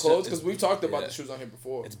the clothes because we've talked about the shoes on here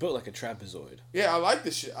before. It's built like a trapezoid. Yeah, I like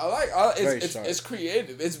this shit. It's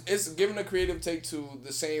creative. It's giving a creative take to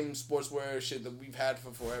the same sportswear shit that we've had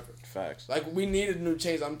for forever. Facts. Like we needed new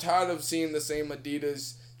change. I'm tired of seeing the same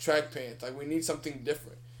Adidas track pants. Like we need something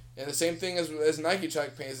different. And the same thing as Nike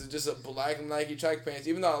track pants. It's just a black Nike track pants.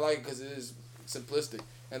 Even though I like it because it is simplistic.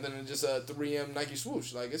 And then it's just a 3M Nike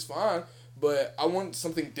swoosh. Like it's fine. But I want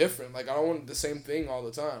something different. Like I don't want the same thing all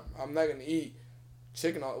the time. I'm not gonna eat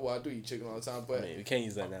chicken all. Well, I do eat chicken all the time, but you can't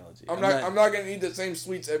use that analogy. I'm not gonna eat the same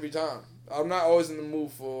sweets every time. I'm not always in the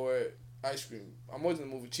mood for ice cream. I'm always in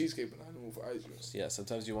the mood for cheesecake, but not in the mood for ice cream. Yeah,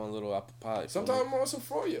 sometimes you want a little apple pie. Sometimes I want some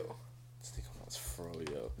froyo.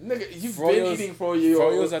 Froyo. Nigga, you've been eating froyo.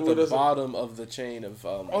 Froyo's at the bottom of the chain of.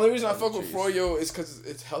 Only reason I fuck with froyo is because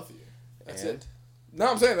it's healthier. That's it. No,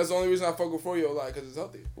 I'm saying that's the only reason I fuck with froyo a lot because it's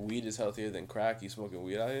healthier. Weed is healthier than crack. You smoking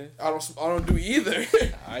weed out here? I don't do either.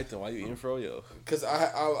 Alright, then why you eating froyo? Because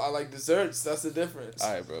I like desserts. That's the difference.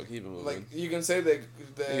 Alright, bro, keep it moving. Like you can say that.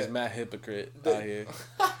 He's mad hypocrite out here.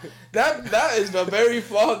 that is a very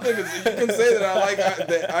flawed thing. You can say that I like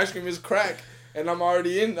that ice cream is crack. And I'm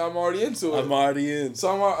already into it. I'm already in. So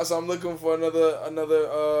I'm looking for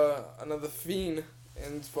another fiend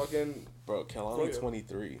and fucking. Bro, Kelani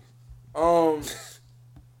 23.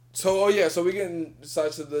 So we getting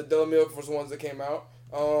sides to the Della Mio Force Ones that came out.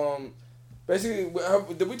 Basically,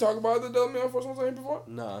 did we talk about the Della Mio Force Ones on here before?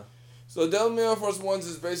 Nah. So Della Mio Air Force Ones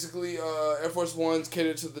is basically Air Force Ones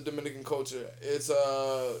catered to the Dominican culture. It's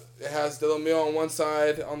it has Della Mio on one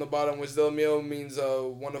side, on the bottom, which Della Mio means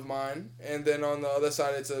one of mine, and then on the other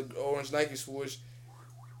side it's an orange Nike swoosh.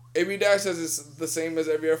 AB Dash says it's the same as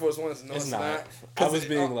every Air Force One. No, it's not. I was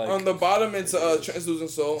being like on the bottom it's translucent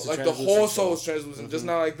sole, like the whole sole is translucent, just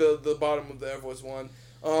not like the bottom of the Air Force One.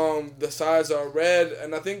 The sides are red,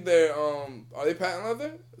 and I think they're are they patent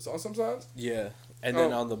leather? It's on some sides. Yeah. And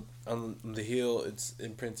then on the heel, it's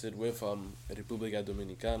imprinted with República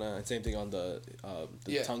Dominicana, and same thing on the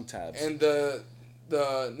tongue tabs. And the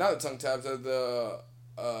not the tongue tabs, the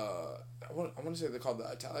I want to say they're called the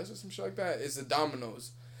italics or some shit like that. It's the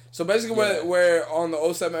dominoes. So basically, where on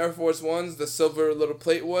the 07 Air Force Ones, the silver little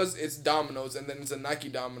plate was, it's dominoes, and then it's a Nike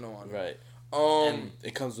domino on it. Right. And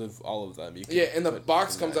it comes with all of them. And the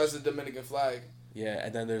box comes as the Dominican flag. Yeah,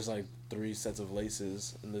 and then there's like 3 sets of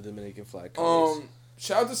laces in the Dominican flag colors.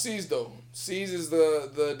 Shout out to C's though. C's is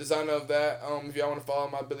the designer of that. If y'all want to follow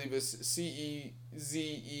him, I believe it's CEZE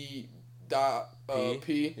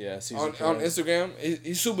P. Yeah, on Instagram.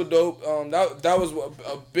 He's super dope. That was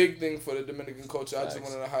a big thing for the Dominican culture. I just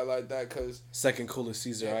wanted to highlight that because second coolest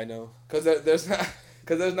Caesar I know. Because there's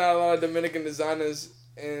not a lot of Dominican designers,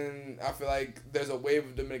 and I feel like there's a wave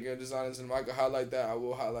of Dominican designers, and if I could highlight that, I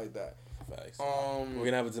will highlight that. Facts. We're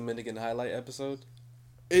gonna have a Dominican highlight episode.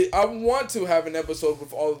 I want to have an episode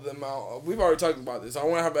with all of them out. We've already talked about this. I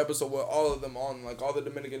want to have an episode with all of them on, like all the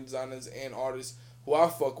Dominican designers and artists who I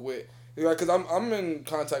fuck with. Like, cause I'm in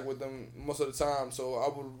contact with them most of the time, so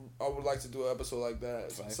I would like to do an episode like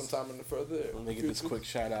that sometime in the further. Let me get this quick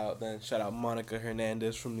shout out. Then shout out Monica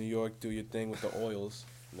Hernandez from New York. Do your thing with the oils.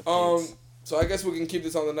 And the paints. So I guess we can keep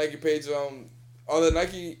this on the Nike page. Are the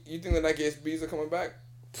Nike? You think the Nike SBs are coming back?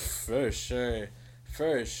 For sure.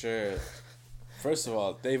 First of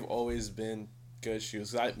all, they've always been good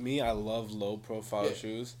shoes. I love low profile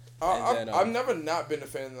shoes. I've never not been a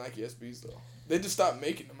fan of the Nike SBs though. They just stopped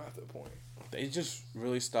making them at that point. They just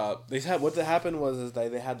really stopped. What happened was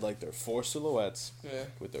they had like their 4 silhouettes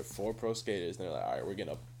with their 4 pro skaters, and they're like, all right, we're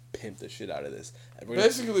gonna pimp the shit out of this.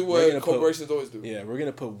 Basically, what corporations always do. Yeah, we're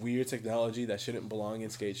gonna put weird technology that shouldn't belong in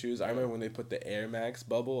skate shoes. I remember when they put the Air Max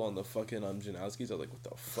bubble on the fucking Janowskis. I was like, what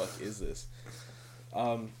the fuck is this?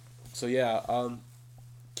 So yeah,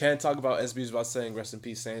 can't talk about SBs without saying rest in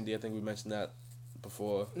peace, Sandy. I think we mentioned that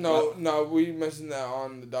before. No, we mentioned that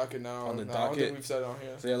on the docket now. On the docket? I don't think we've said it on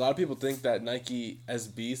here. So yeah, a lot of people think that Nike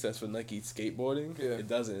SB stands for Nike Skateboarding. Yeah. It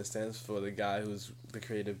doesn't. It stands for the guy who's the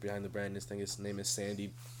creative behind the brand. His name is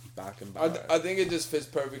Sandy Backenbauer. I think it just fits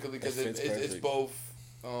perfectly because it's both.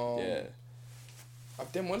 Yeah.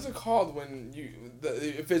 Then what's it called when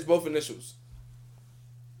it fits both initials?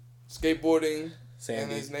 Skateboarding Sandy.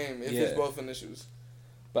 And his name. It fits both initials.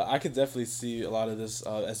 But I could definitely see a lot of this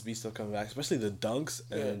SB stuff coming back, especially the Dunks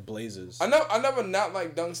and Blazers. I never not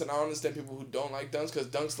like Dunks, and I understand people who don't like Dunks because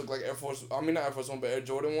Dunks look like not Air Force One, but Air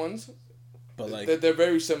Jordan ones. But like they're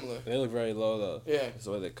very similar. They look very low though. Yeah, that's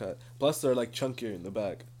the way they cut. Plus they're like chunkier in the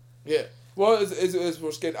back. Yeah, Well, it's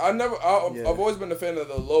for skate. I've always been a fan of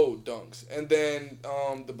the low dunks, and then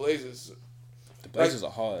the Blazers. The Blazers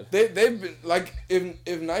are hard. They've been like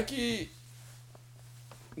if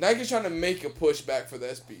Nike's trying to make a pushback for the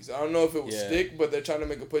SBs. I don't know if it will stick, but they're trying to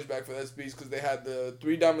make a pushback for the SBs because they had the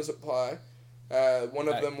 3 diamond supply. One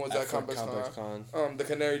of them was at Complex Con. The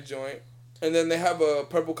Canary joint. And then they have a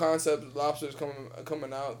Purple Concept lobsters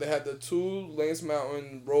coming out. They had the 2 Lance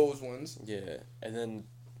Mountain Rose ones. Yeah, and then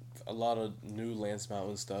a lot of new Lance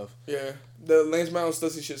Mountain stuff. Yeah, the Lance Mountain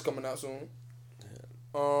Stussy shit's coming out soon.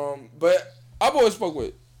 Yeah. But I've always fucked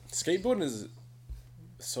with skateboarding is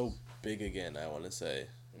so big again. I want to say.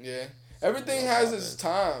 Yeah, everything has its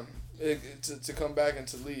time to come back and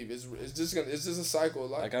to leave. It's just a cycle of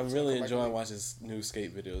life. Like I'm really enjoying watching new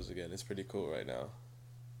skate videos again. It's pretty cool right now.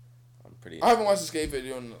 I haven't watched a skate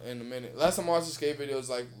video in a minute. Last time I watched a skate video was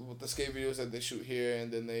like with the skate videos that they shoot here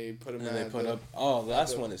and then they put them. And they put up. Oh, the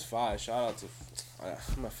last one is fire. Shout out to. I'm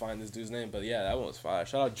gonna find this dude's name, but yeah, that one was fire.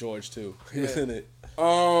 Shout out George too. He was in it.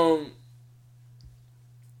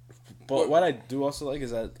 But what I do also like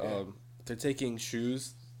is that they're taking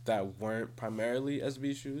shoes that weren't primarily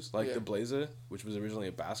SB shoes, like the Blazer, which was originally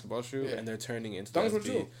a basketball shoe, and they're turning into Dunks the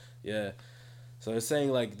SB. Yeah. So they're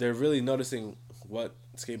saying like they're really noticing what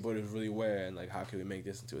skateboarders really wear and like how can we make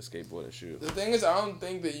this into a skateboarding shoe. The thing is, I don't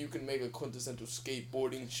think that you can make a quintessential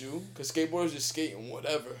skateboarding shoe because skateboarders just skate in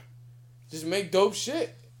whatever. Just make dope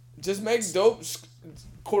shit. Just make dope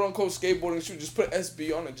quote unquote skateboarding shoe. Just put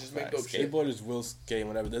SB on it. Just make dope shit. Skateboarders will skate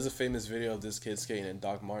whatever. There's a famous video of this kid skating in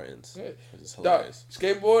Doc Martens, which is hilarious.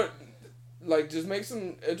 Skateboard. Like, just make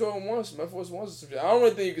some Air Jordan 1s, some Air Force 1s or some shit. I don't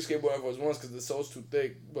really think you can skateboard Air Force 1s because the sole's too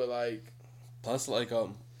thick, but like... Plus, like, a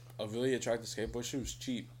really attractive skateboard shoe is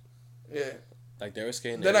cheap. Yeah. Like, they were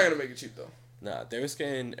skating... They're not going to make it cheap, though. Nah, they were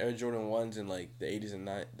skating Air Jordan 1s in, like, the 80s and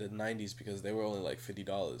the 90s because they were only, like,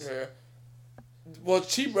 $50. Yeah. Well,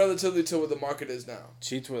 cheap relatively to what the market is now.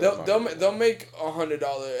 Cheap to what the market they'll make $100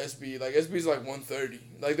 SB. Like, SB's like $130.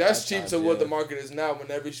 Like, that's cheap to what the market is now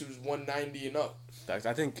when every shoe's $190 and up.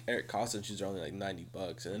 I think Eric Costin shoes are only like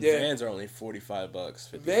 $90, and then Vans are only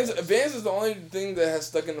 $45. Vans is the only thing that has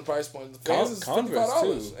stuck in the price point. The Vans is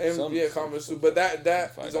 $55 and Converse too. But that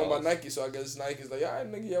is owned by Nike, so I guess Nike's like, all right,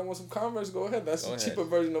 nigga, you want some Converse? Go ahead. That's a cheaper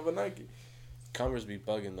version of a Nike. Converse be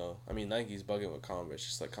bugging though. I mean, Nike's bugging with Converse,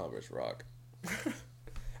 just like Converse rock.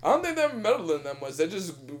 I don't think they're meddling that much. They're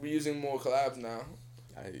just using more collabs now.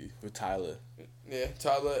 With Tyler. Yeah,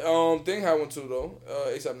 Tyler. Thing had one too though.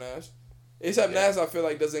 A$AP Nash. A$AP Nash, I feel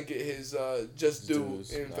like, doesn't get his just due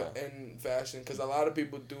in fashion because a lot of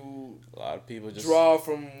people do. A lot of people just draw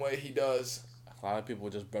from what he does. A lot of people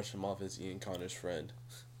just brush him off as Ian Connor's friend,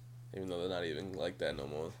 even though they're not even like that no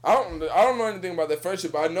more. I don't know anything about their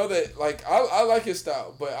friendship, but I know that like I like his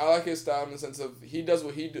style, but I like his style in the sense of he does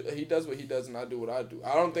what he does, and I do what I do.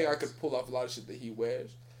 I don't think I could pull off a lot of shit that he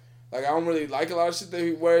wears. Like I don't really like a lot of shit that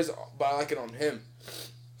he wears, but I like it on him.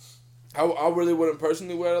 I really wouldn't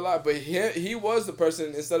personally wear it a lot, but he was the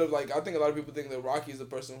person, instead of like, I think a lot of people think that Rocky is the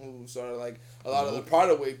person who started like a lot of the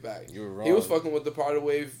Prada wave back. You were wrong. He was fucking with the Prada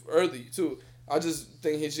wave early too. I just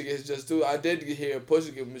think he should get his just due. I did hear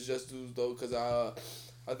Pusha give him his just dues though, because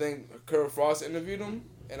I think Kurt Frost interviewed him,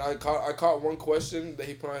 and I caught one question that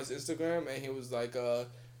he put on his Instagram, and he was like,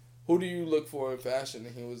 who do you look for in fashion?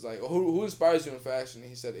 And he was like, who inspires you in fashion? And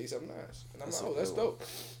he said A$AP Nash. And I'm like, oh, that's dope.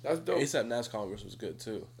 That's dope. A$AP Nash Converse was good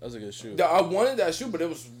too. That was a good shoe. I wanted that shoe, but it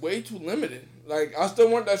was way too limited. Like, I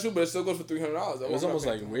still want that shoe, but it still goes for $300. It was almost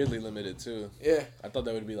like weirdly limited too. Yeah. I thought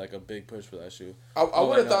that would be like a big push for that shoe. I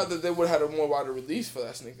would have thought that they would have had a more wider release for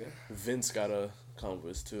that sneaker. Vince got a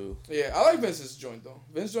Converse too. Yeah, I like Vince's joint though.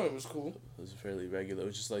 Vince's joint was cool. It was fairly regular. It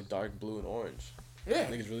was just like dark blue and orange. Yeah.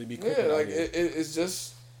 Niggas really be cooking. Yeah, like it's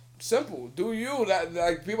just simple. Do you.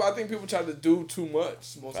 Like people, I think people try to do too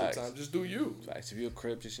much most of the time. Just do you. Facts. If you a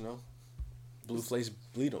Crip, just Blueface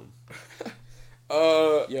bleed them.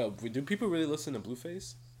 Do people really listen to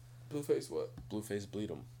Blueface? Blueface what? Blueface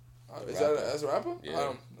bleed them. Is that as a rapper?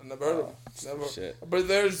 Yeah. I never heard of him. Never. Shit. But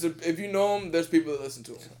if you know him, there's people that listen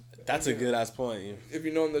to him. That's a good ass point. Yeah. If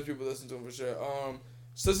you know him, there's people that listen to him for sure.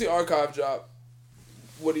 Since the archive drop,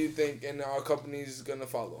 what do you think? And our company's gonna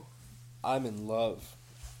follow? I'm in love.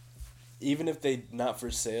 Even if they not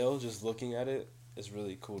for sale, just looking at it is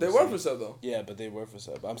really cool. They were for sale though. Yeah, but they were for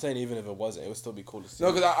sale. But I'm saying even if it wasn't, it would still be cool to see.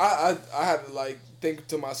 No, because I had to like think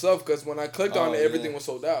to myself because when I clicked on it, everything was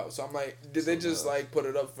sold out. So I'm like, did they just like put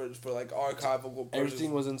it up for like archival?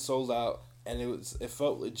 Everything wasn't sold out, and it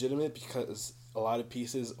felt legitimate because a lot of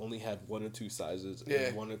pieces only had 1 or 2 sizes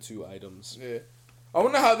and 1 or 2 items. Yeah, I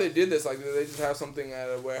wonder how they did this. Like, did they just have something at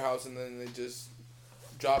a warehouse and then they just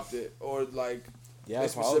dropped it, or like? Yeah, they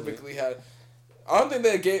specifically had. I don't think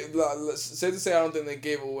they gave. Safe to say, I don't think they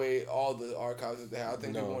gave away all the archives that they had. I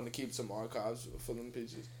think they wanted to keep some archives for them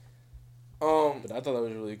pictures. But I thought that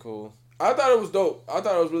was really cool. I thought it was dope. I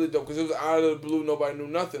thought it was really dope because it was out of the blue. Nobody knew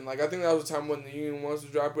nothing. Like I think that was the time when the Union Ones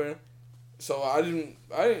was dropping. So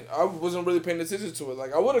I wasn't really paying attention to it.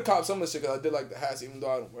 Like I would have copped some of the shit because I did like the hats, even though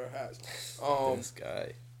I don't wear hats. This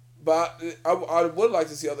guy. But I would like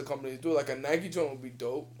to see other companies do it. Like a Nike joint would be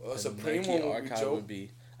dope. A Supreme Nike one would be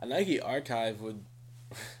dope. A Nike archive would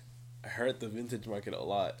hurt the vintage market a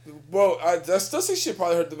lot. Bro, Stussy shit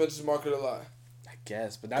probably hurt the vintage market a lot. I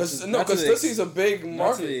guess, but because Stussy's a big market.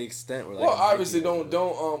 Not to the extent where like obviously don't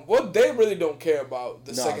they really don't care about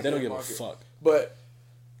the second. They don't give market. a fuck. But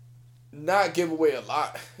not give away a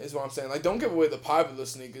lot is what I'm saying. Like don't give away the popular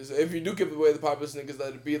sneakers. If you do give away the popular sneakers,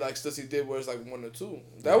 let it be like Stussy did, where it's like 1 or 2.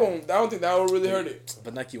 I don't think that would really hurt it.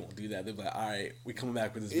 But Nike won't do that. They'll be like, all right, we coming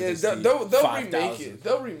back with this. Yeah, they'll remake it.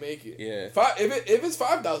 They'll remake it. Yeah. If it's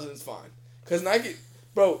 5,000, it's fine. Cause Nike,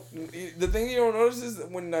 bro, the thing you don't notice is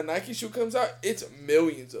when the Nike shoe comes out, it's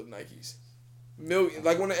millions of Nikes. Million.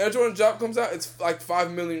 Like when the Air Jordan drop comes out, it's like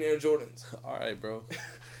 5 million Air Jordans. All right, bro.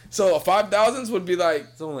 So a 5,000s would be like.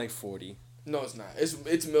 It's only like 40. No, it's not.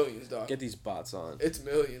 It's millions, dog. Get these bots on. It's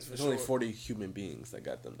millions for There's sure. only 40 human beings that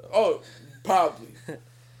got them though. Oh, probably.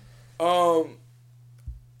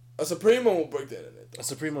 A Supreme one will break the internet. Though. A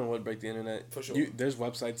Supreme one would break the internet for sure. There's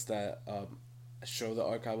websites that show the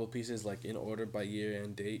archival pieces like in order by year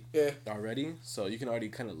and date. Yeah. Already, so you can already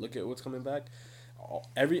kind of look at what's coming back.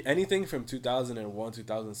 Anything from 2001,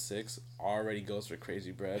 2006 already goes for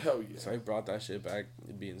crazy bread. Hell yeah. So I brought that shit back.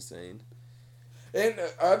 It'd be insane. And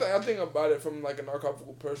I think about it from like an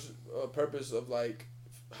archival purpose of like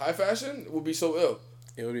high fashion would be so ill.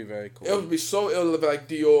 It would be very cool. It would be so ill if like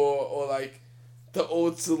Dior or like the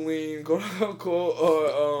old Celine, quote unquote,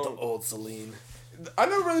 or the old Celine. I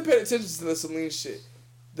never really paid attention to the Celine shit.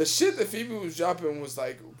 The shit that Phoebe was dropping was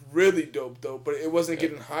like really dope though, but it wasn't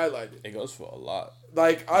getting highlighted. It goes for a lot.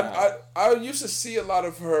 Like I used to see a lot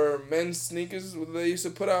of her men's sneakers that they used to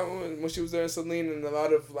put out when she was there in Celine, and a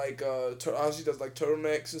lot of like how she does like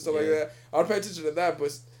turtlenecks and stuff like that. I would pay attention to that,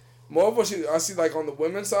 but more of what I see like on the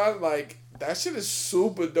women's side, like that shit is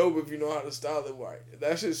super dope if you know how to style it right.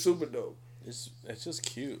 That shit is super dope. It's just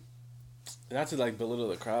cute. Not to like belittle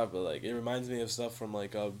the crowd, but like it reminds me of stuff from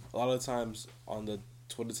like a lot of times on the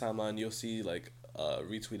Twitter timeline you'll see like a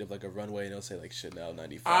retweet of like a runway and it'll say like Chanel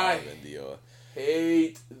 95 and Dior.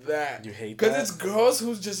 Hate that. You hate that? Because it's girls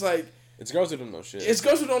who's just like. It's girls who don't know shit. It's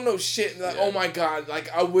girls who don't know shit. Like, oh my god, like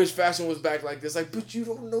I wish fashion was back like this. Like, but you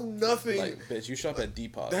don't know nothing. Like, bitch, you shop at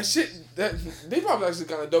Depop. That shit, Depop is actually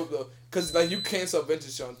kind of dope though, cause like you can't sell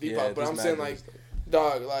vintage shit on Depop. Yeah, but I'm saying like,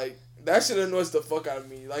 dog, like that shit annoys the fuck out of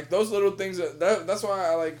me. Like those little things. That's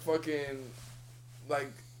why I like fucking, like,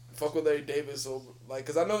 fuck with Larry Davis. So like,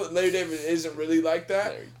 cause I know that Larry Davis isn't really like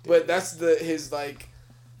that, but that's his like.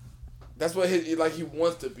 That's what he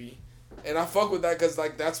wants to be. And I fuck with that because,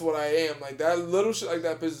 like, that's what I am. Like, that little shit like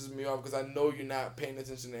that pisses me off because I know you're not paying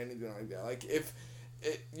attention to anything like that. Like,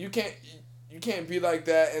 you can't be like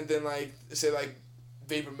that and then, like, say, like,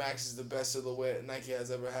 Vapor Max is the best silhouette Nike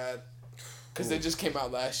has ever had. Because they just came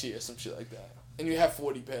out last year or some shit like that. And you have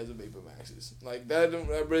 40 pairs of Vapor Maxes. Like, that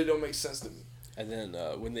really don't make sense to me. And then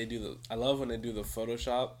when they do I love when they do the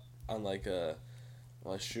Photoshop on, like, a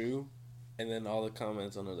shoe. And then all the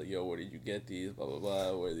comments on it, like, yo, where did you get these? Blah, blah,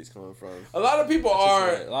 blah. Where are these coming from? A lot of people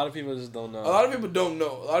A lot of people just don't know. A lot of people don't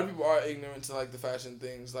know. A lot of people are ignorant to, like, the fashion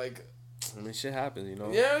things. Like, I mean, shit happens, you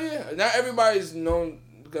know? Yeah. Not everybody's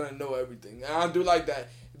gonna know everything. And I do like that.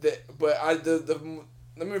 But let me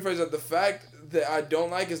rephrase that. The fact that I don't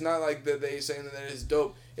like is not, like, that they saying that it's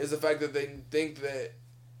dope. It's the fact that they think that,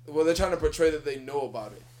 well, they're trying to portray that they know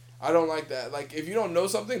about it. I don't like that. Like, if you don't know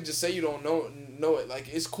something, just say you don't know it.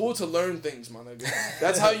 Like, it's cool to learn things, my nigga.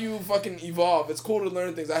 That's how you fucking evolve. It's cool to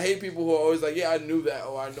learn things. I hate people who are always like, yeah, I knew that,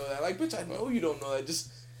 or I know that. Like, bitch, I know you don't know that.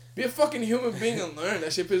 Just be a fucking human being and learn.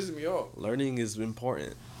 That shit pisses me off. Learning is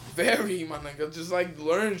important. Very, my nigga. Just, like,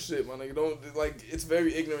 learn shit, my nigga. Don't, like, it's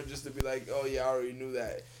very ignorant just to be like, oh, yeah, I already knew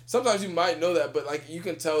that. Sometimes you might know that, but, like, you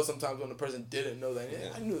can tell sometimes when the person didn't know that. Yeah,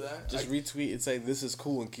 I knew that. Just retweet and say, this is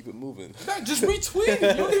cool, and keep it moving. Nah, just retweet.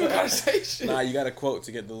 You don't even gotta say shit. Nah, you gotta quote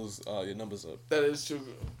to get those your numbers up. That is true.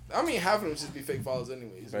 I mean, half of them just be fake followers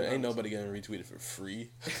anyways. But ain't nobody getting retweeted for free.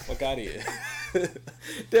 Fuck out of here.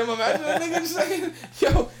 Damn, imagine a nigga just saying,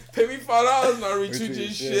 yo, pay me $5 and I retweet your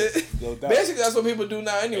shit. No doubt. Basically, that's what people do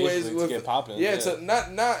now anyways. To get popping. Yeah, to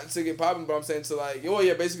not to get popping, but I'm saying to like,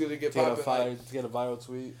 basically to get popping. To get a viral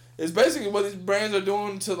tweet. It's basically what these brands are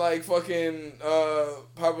doing to like fucking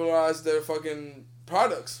popularize their fucking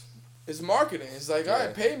products. It's marketing. It's like, all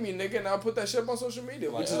right, pay me, nigga, and I'll put that shit up on social media,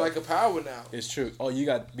 which is like a power now. It's true. Oh, you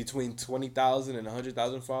got between 20,000 and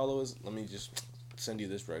 100,000 followers? Let me just send you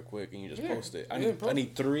this right quick, and you just post it. I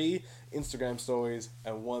need 3 Instagram stories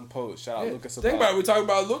and 1 post. Shout out Lucas. Think about it. We talking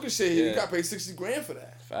about Lucas shit here. You got paid $60,000 for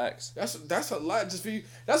that. Facts. That's a lot just for you.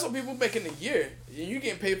 That's what people make in a year. You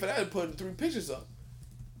getting paid for that and putting 3 pictures up.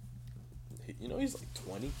 You know he's like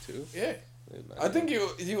 22. Yeah. I think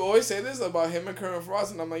you always say this about him and Karen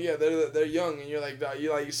Frost, and I'm like, yeah, they're young, and you're like,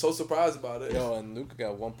 you're so surprised about it. Yo, and Luka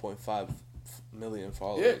got 1.5 million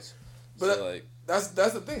followers. Yeah, but so like that's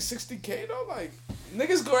the thing, $60,000 though. Like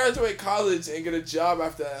niggas graduate college and get a job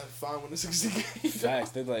after that, fine with the $60,000. Facts.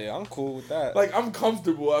 They're like, I'm cool with that. Like I'm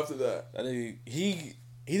comfortable after that.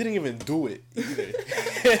 He didn't even do it either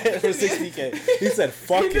for $60,000. He said,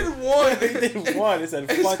 fuck it. He did one. He said,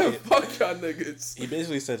 fuck it. Fuck y'all niggas. He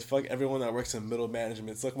basically said, fuck everyone that works in middle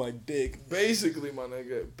management. Suck my dick. Basically, my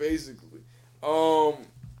nigga. Basically. The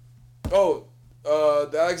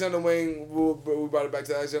Alexander Wang, we brought it back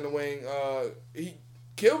to Alexander Wang. He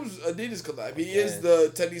kills Adidas collab. He is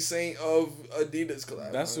the Teddy Saint of Adidas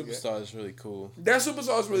collab. That superstar is really cool. That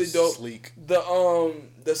superstar is really dope. Sleek.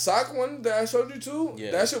 The sock one that I showed you too,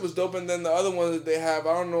 that shit was dope. And then the other one that they have,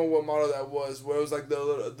 I don't know what model that was, where it was like the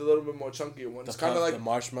little bit more chunkier one. It's kind of like the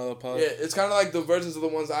marshmallow puff. Yeah, it's kind of like the versions of the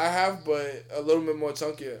ones I have, but a little bit more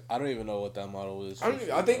chunkier. I don't even know what that model is.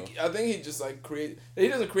 I think he just like he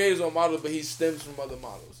doesn't create his own model, but he stems from other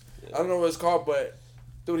models. Yeah. I don't know what it's called, but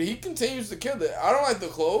dude, he continues to kill it. I don't like the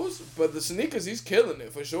clothes, but the sneakers, he's killing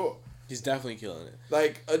it for sure. He's definitely killing it.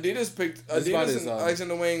 Like Adidas and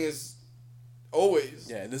Alexander Wang is always.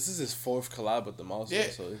 Yeah, this is his 4th collab with them also. Yeah,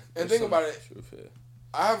 so and think about it.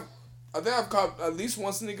 I think I've copped at least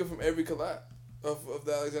one sneaker from every collab of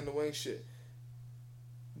the Alexander Wang shit.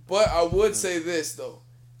 But I would say this though,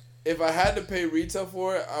 if I had to pay retail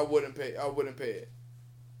for it, I wouldn't pay it.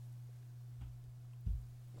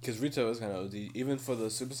 Because retail is kind of OD. Even for the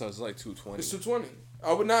superstars, it's like $220. It's $220.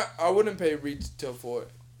 I wouldn't pay retail for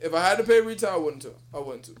it. If I had to pay retail, I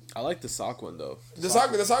wouldn't. I like the sock one though. The sock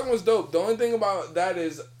one was dope. The only thing about that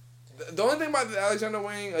is, the only thing about the Alexander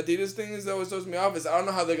Wang Adidas thing is that what throws me off is I don't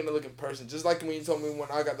know how they're gonna look in person. Just like when you told me when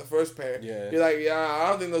I got the first pair. Yeah. You're like, I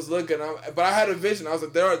don't think those look good. But I had a vision. I was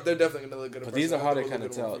like, they're definitely gonna look good in person. But these are hard to kind of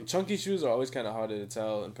tell. Chunky shoes are always kind of harder to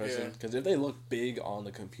tell in person because if they look big on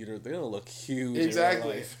the computer, they're gonna look huge. Exactly.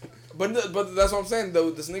 In real life. But that's what I'm saying.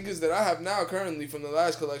 The sneakers that I have now currently from the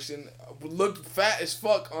last collection look fat as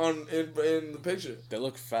fuck in the picture. They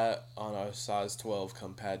look fat on our size 12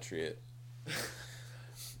 compatriot.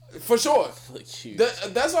 For sure. Like huge.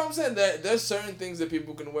 That's what I'm saying. That there's certain things that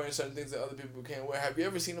people can wear and certain things that other people can't wear. Have you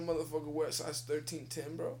ever seen a motherfucker wear a size 13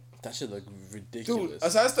 Tim, bro? That shit look ridiculous. Dude, a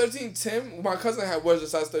size 13 Tim. My cousin wears a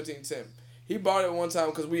size 13 Tim. He bought it one time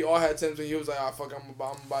because we all had Tims and he was like, fuck, I'm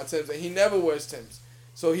gonna buy Tims. And he never wears Tims.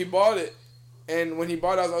 So he bought it. And when he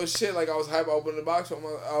bought it, I was like, oh shit, like I was hype. I opened the box. I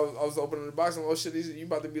was opening the box and oh shit, you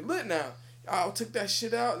about to be lit now. I took that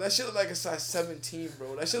shit out. That shit look like a size 17,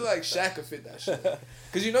 bro. That shit look like Shaq could fit that shit.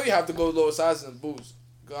 Cause you know you have to go lower sizes in boots.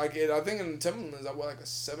 Like I think in the Timberlands I wear like a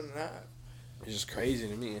 7.5. It's just crazy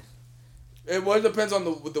to me. It depends on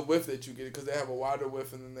the width that you get, because they have a wider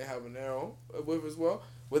width and then they have a narrow width as well.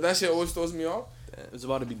 But that shit always throws me off. It's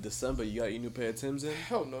about to be December. You got your new pair of Tims in?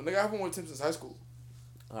 Hell no, nigga. I haven't worn Tims since high school.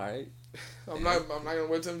 All right. I'm not gonna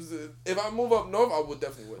wear Tims. If I move up north, I would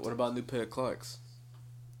definitely wear Tims. What about a new pair of Clarks?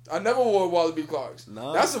 I never wore Wallaby Clarks.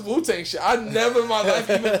 No. That's a Wu-Tang shit. I never in my life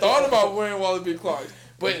even thought about wearing Wallaby Clarks.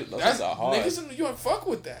 But that's niggas in New York fuck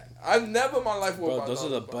with that. I never in my life wore. Bro, those are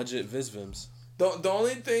the budget Visvims. The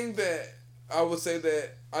only thing that I would say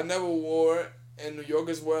that I never wore and New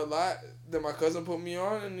Yorkers wear a lot that my cousin put me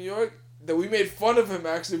on in New York, that we made fun of him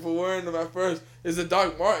actually for wearing them at first, is the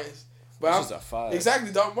Doc Martens. But is a fire.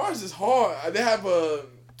 Exactly, Doc Martens is hard. They have a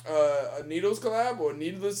Needles collab or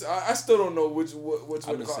Needless. I still don't know which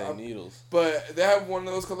I'm gonna say Needles. But they have one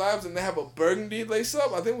of those collabs and they have a burgundy lace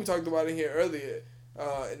up. I think we talked about it here earlier.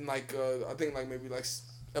 In I think maybe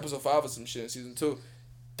episode 5 or some shit in season 2.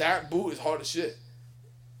 That boot is hard as shit.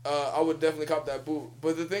 I would definitely cop that boot.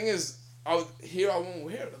 But the thing is, I won't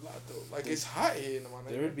wear it a lot though. Like it's hot here.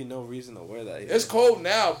 There would be no reason to wear that here. It's cold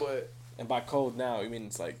now, but. And by cold now, you mean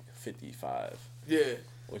it's like 55. Yeah.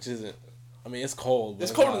 Which isn't. I mean, it's cold.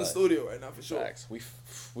 It's cold in the studio right now for sure. Facts. We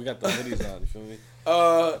got the hoodies on. You feel me?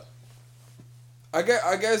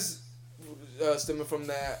 I guess stemming from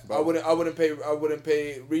that, bro. I wouldn't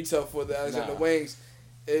pay retail for the Alexander Wangs.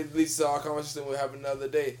 At least our conversation we'll have another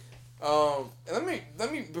day. And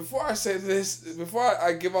let me before I say this, before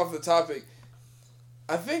I give off the topic,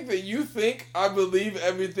 I think that you think I believe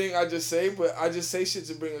everything I just say, but I just say shit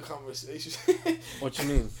to bring a conversation. What you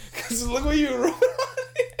mean? Because look what you wrote on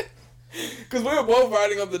it. Because we were both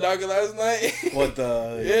writing up the docket last night. What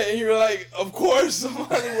the... Yeah, and you were like, of course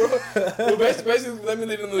somebody wrote... Well, basically, let me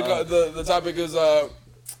leave in the topic is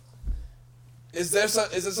there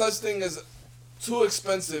such thing as too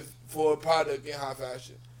expensive for a product in high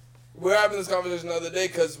fashion? We were having this conversation the other day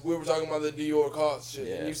because we were talking about the Dior cost shit,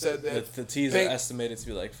 and you said that the tees are estimated to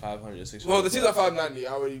be like $500, $600. Well, the tees are $590.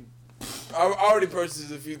 I already purchased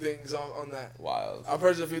a few things on that. Wild. I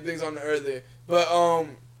purchased a few things on the earlier, but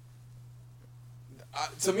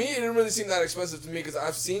to me, it didn't really seem that expensive to me because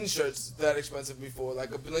I've seen shirts that expensive before,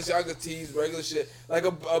 like a Balenciaga tees, regular shit, like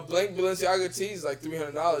a blank Balenciaga tees, like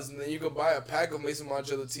 $300, and then you could buy a pack of Maison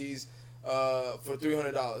Margiela tees for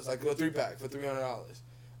 $300, like a 3-pack for $300.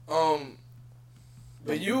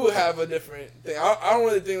 But you have a different thing. I don't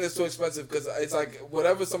really think that's too expensive because it's like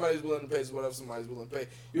whatever somebody's willing to pay is whatever somebody's willing to pay.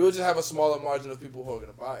 You will just have a smaller margin of people who are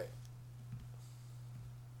gonna buy it.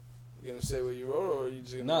 You gonna say what you wrote, or are you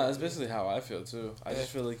just gonna... No, that's basically how I feel too. I just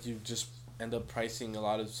feel like you just end up pricing a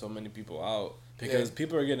lot of so many people out because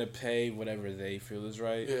people are gonna pay whatever they feel is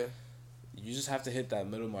right. Yeah. You just have to hit that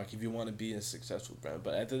middle mark if you want to be a successful brand.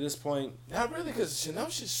 But at this point... Not really, because Chanel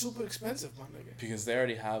shit's super expensive, my nigga. Because they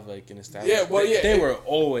already have, like, an established... Yeah, well, They were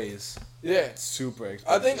always super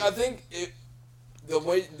expensive. I think the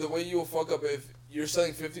way you'll fuck up if you're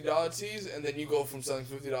selling $50 tees and then you go from selling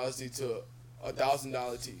 $50 tees to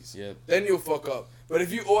 $1,000 tees. Yeah. Then you'll fuck up. But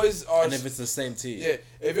if you always are... And if it's the same tee. Yeah.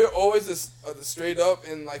 If you're always straight up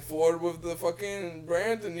and, like, forward with the fucking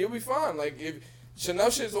brand, then you'll be fine. Like, if...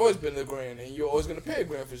 Chanel shit's always been $1 grand, and you're always gonna pay $1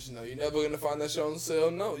 grand for Chanel. You're never gonna find that shit on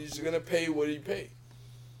sale. No, you're just gonna pay what you pay.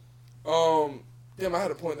 Damn, I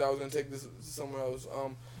had a point that I was gonna take this somewhere else.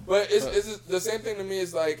 But it's the same thing to me.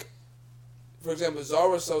 Is like, for example,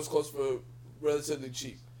 Zara sells clothes for relatively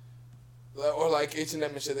cheap, or like H&M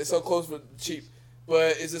and shit. They sell clothes for cheap,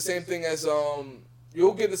 but it's the same thing as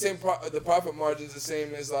you'll get the same the profit margins the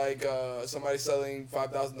same as like somebody selling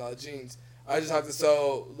 $5,000 jeans. I just have to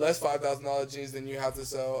sell less $5,000 jeans than you have to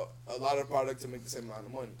sell a lot of product to make the same amount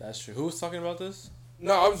of money. That's true. Who was talking about this?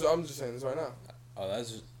 No, I'm just saying this right now. Oh,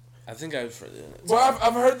 I think I've heard it. Well,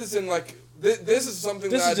 I've heard this in like this is something.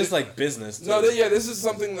 This that is just like business. Too. No, this is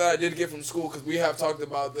something that I did get from school because we have talked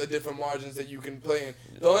about the different margins that you can play in.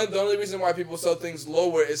 The only reason why people sell things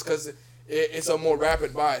lower is because it's a more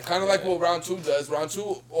rapid buy. Kind of like what Round 2 does. Round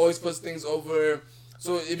 2 always puts things over.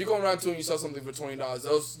 So if you go in round 2 and you sell something for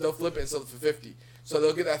 $20, they'll flip it and sell it for $50. So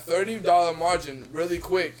they'll get that $30 margin really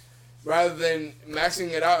quick, rather than maxing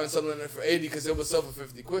it out and selling it for $80 because it will sell for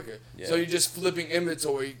 $50 quicker. Yeah. So you're just flipping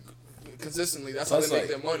inventory consistently. That's how they make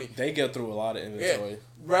their money. They go through a lot of inventory.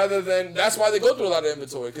 Yeah. That's why they go through a lot of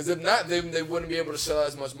inventory. Because if not, they wouldn't be able to sell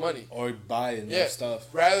as much money or buy enough stuff.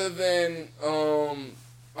 Rather than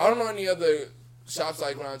I don't know any other shops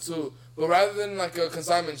like Round 2. But rather than like a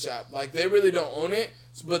consignment shop, like they really don't own it,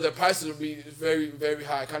 but their prices will be very, very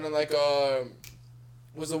high. Kind of like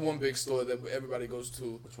what's the one big store that everybody goes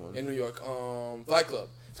to in New York? Flight Club.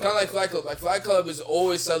 It's kind of like Flight Club. Like Flight Club is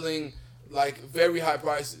always selling like very high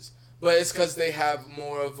prices, but it's because they have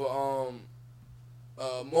more of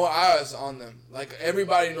more eyes on them. Like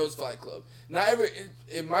everybody knows Flight Club.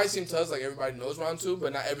 It might seem to us like everybody knows Round 2,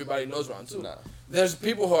 but not everybody knows Round 2. Nah. There's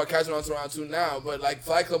people who are catching on to Round 2 now, but like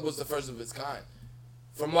Flight Club was the first of its kind.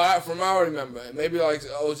 From what I remember, and maybe like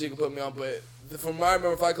OG can put me on, but from what I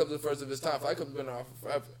remember, Flight Club was the first of its time. Flight Club's been around for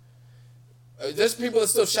forever. There's people that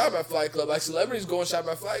still shop at Flight Club, like celebrities go and shop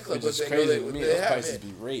at Flight Club, but they know those prices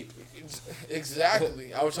be rape.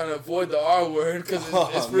 Exactly. I was trying to avoid the R word because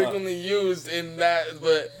it's frequently used in that,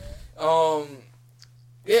 but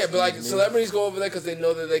yeah, but like celebrities go over there because they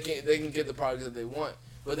know that they can get the product that they want,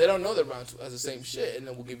 but they don't know that Round 2 has the same shit, and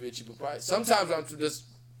then we'll give you a cheaper price. Sometimes Round 2 just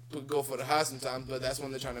go for the high sometimes, but that's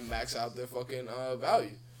when they're trying to max out their fucking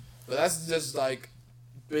value. But that's just like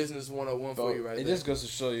business 101 for you right there. It just goes to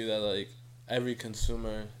show you that like every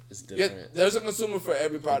consumer is different. Yeah, there's a consumer for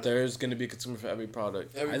every product. There's gonna be a consumer for every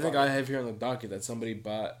product. I think I have here on the docket that somebody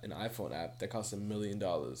bought an iPhone app that cost $1 million.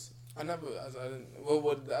 I didn't.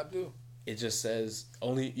 What did the app do? It just says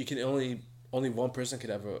only one person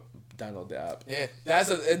could ever download the app. Yeah, that's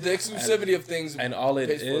the exclusivity of things. And all it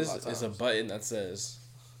is a button that says,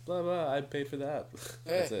 blah blah. I paid for the app.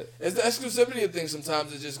 Yeah. That's it. It's the exclusivity of things.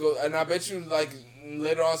 Sometimes it just goes, and I bet you like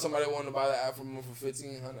later on somebody wanted to buy the app from for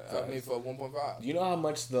 $1,500. I mean for 1.5. Do you know how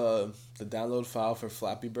much the download file for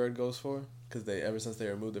Flappy Bird goes for? Because ever since they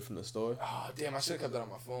removed it from the store. Oh damn! I should have kept that on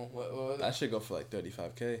my phone. What that should go for like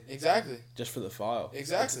 $35,000. Exactly. Just for the file.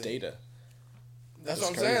 Exactly. It's data. That's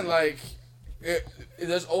what I'm saying. Like,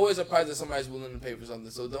 there's always a price that somebody's willing to pay for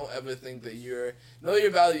something. So don't ever think that know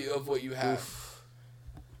your value of what you have. Oof.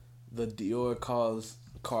 The Dior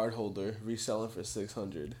card holder reselling for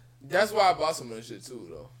 $600. That's why I bought some of this shit too,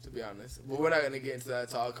 though. To be honest, but we're not gonna get into that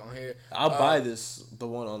talk on here. I'll buy the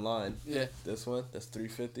one online. Yeah. This one, that's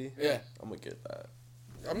 $350. Yeah. I'm gonna get that.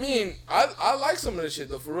 I mean, I like some of this shit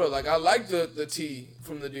though, for real. Like I like the tee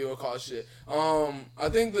from the Dior card shit. I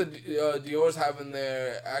think the Dior's having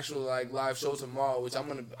their actual like live show tomorrow, which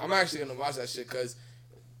I'm actually gonna watch that shit because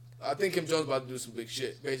I think Kim Jones about to do some big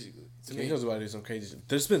shit, basically. Kim Jones about to do some crazy shit.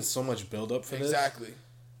 There's been so much build up for this. Exactly.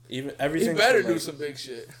 Even everything. He better do some big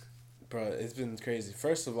shit. Bro, it's been crazy.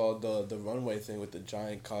 First of all, the runway thing with the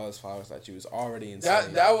giant cauliflower statue was already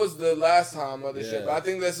insane. That was the last time of the shit. But I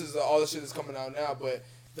think this is all the shit that's coming out now. But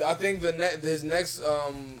I think his next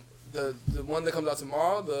the one that comes out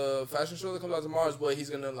tomorrow, the fashion show that comes out tomorrow is what he's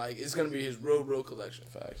gonna like. It's gonna be his real collection.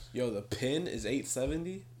 Facts. Yo, the pin is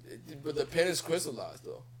 $870. But the pin is crystallized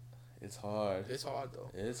though. It's hard. It's hard though.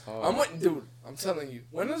 It's hard. I'm telling you.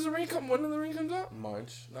 When does the ring come? When the ring comes out?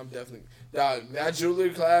 March. I'm definitely. Dog, that jewelry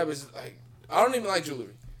collab is like. I don't even like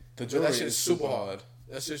jewelry. The jewelry that shit is super hard.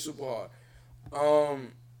 That shit's super hard.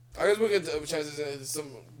 I guess we'll get to transition into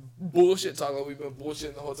some bullshit talk. Like we've been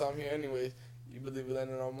bullshitting the whole time here, anyways. You believe we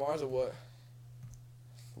landed on Mars or what?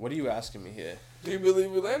 What are you asking me here? Do you believe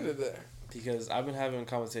we landed there? Because I've been having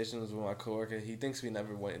conversations with my coworker. He thinks we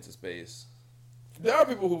never went into space. There are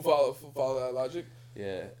people who follow that logic.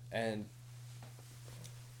 Yeah, and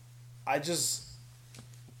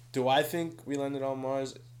do I think we landed on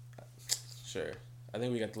Mars? Sure. I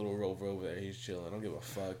think we got the little rover over there. He's chilling. I don't give a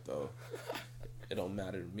fuck though. It don't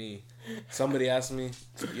matter to me. Somebody asked me,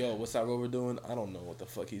 "Yo, what's that rover doing?" I don't know what the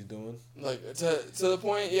fuck he's doing. Like to the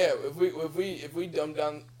point, yeah. If we dumb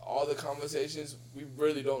down all the conversations, we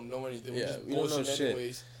really don't know anything. Yeah, we don't know shit.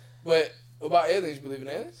 Anyways. But about aliens, you believe in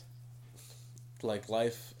aliens? Like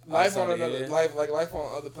life on another life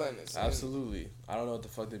on other planets. Absolutely. I don't know what the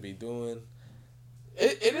fuck they be doing.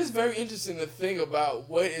 It is very interesting to think about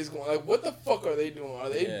what is going. Like, what the fuck are they doing? Are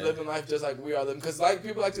they living life just like we are living? Because like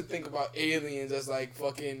people like to think about aliens as like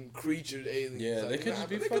fucking creatures, aliens. Yeah, like, they could just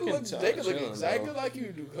be they fucking. They could look exactly like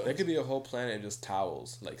you do. They could be a whole planet of just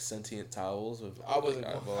towels, like sentient towels with. I was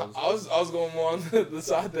going more on the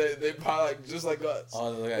side that they probably like just like us.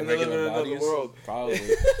 Oh, they look like regular bodies. World. Probably.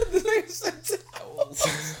 The nigga said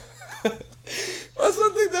towels. I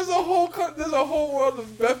still think there's a whole world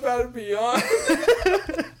of Beth Batter Beyond.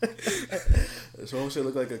 This whole shit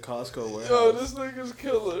look like a Costco warehouse. Yo, this nigga's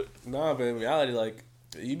killer. Nah, but in reality, like,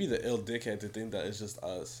 you'd be the ill dickhead to think that it's just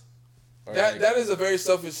us. Or that is a very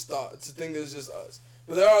selfish thought, to think that it's just us.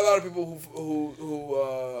 But there are a lot of people who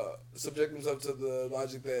subject themselves to the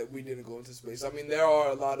logic that we didn't go into space. I mean, there are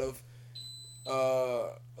a lot of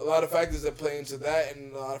factors that play into that,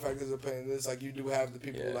 and a lot of factors that play into this. Like, you do have the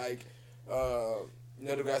people like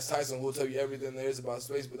Neil deGrasse Tyson who will tell you everything there is about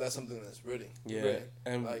space, but that's something that's written. Yeah,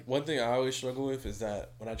 and like, one thing I always struggle with is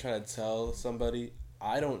that when I try to tell somebody,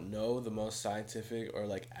 I don't know the most scientific or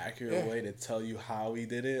like accurate way to tell you how he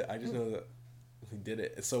did it. I just know that he did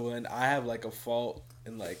it. So when I have like a fault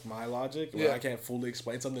in like my logic, when I can't fully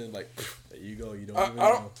explain something, like there you go, you don't even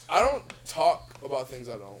know. I don't talk about things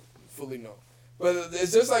I don't fully know. But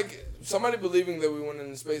it's just like somebody believing that we went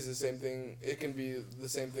into space is the same thing. It can be the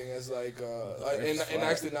same thing as like and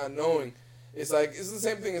actually not knowing. It's like it's the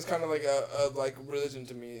same thing as kind of like a like religion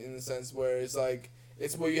to me, in the sense where it's like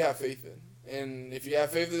it's what you have faith in. And if you have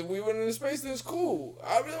faith that we went into space, then it's cool.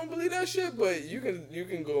 I really don't believe that shit, but you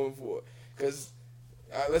can go in for it. Cause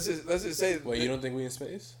let's just say. Wait, you don't think we in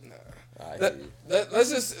space? Nah.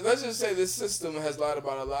 Let's just say this system has lied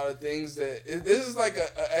about a lot of things. This is like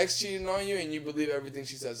a ex cheating on you, and you believe everything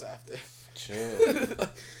she says after. Chill.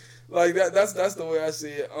 Like that's the way I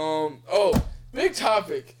see it. Big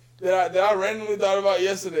topic that I randomly thought about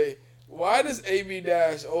yesterday. Why does AB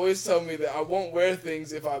Dash always tell me that I won't wear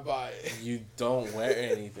things if I buy it? You don't wear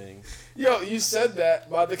anything. Yo, you said that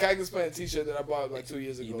about the Cactus Plant t-shirt that I bought like 2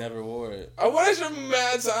 years ago. You never wore it. I wore that shirt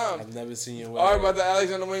mad time. I've never seen you wear it. Alright, about the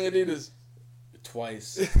Alexander Wang Adidas.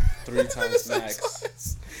 Twice. 3 times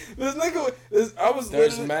max.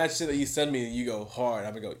 There's mad shit that you send me and you go hard.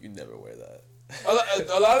 I'm gonna go, you never wear that.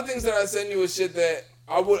 A lot of things that I send you is shit that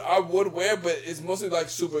I would wear, but it's mostly like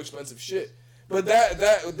super expensive shit. But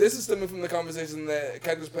this is stemming from the conversation that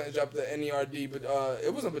Cactus Plant dropped the NERD, but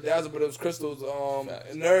it wasn't Bedazzled, but it was Crystal's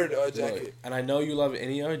nerd jacket. Look, and I know you love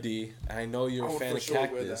NERD, and I know you're a fan of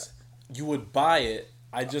Cactus. You would buy it.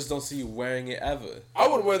 I just don't see you wearing it ever. I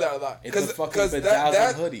would wear that a lot. It's a fucking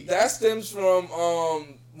bedazzled hoodie. That stems from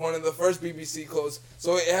one of the first BBC clothes,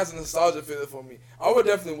 so it has a nostalgia feeling for me. I would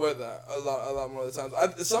definitely wear that a lot more of the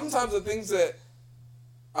times. Sometimes the things that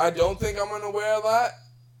I don't think I'm gonna wear a lot,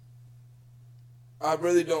 I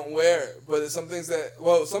really don't wear. But some things I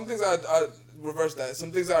reverse that.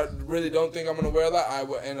 Some things I really don't think I'm gonna wear a lot, I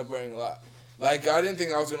will end up wearing a lot. Like, I didn't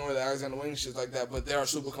think I was gonna wear the Alexander Wang shit like that, but they are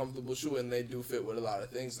super comfortable shoes and they do fit with a lot of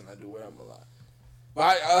things, and I do wear them a lot.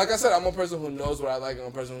 But like I said, I'm a person who knows what I like, and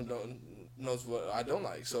I'm a person who knows what I don't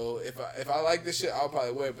like. So if I like this shit, I'll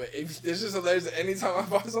probably wear it. But if it's just hilarious, anytime I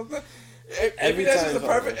buy something, Avery Dash is the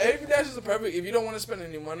perfect. If you don't want to spend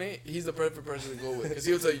any money, he's the perfect person to go with, because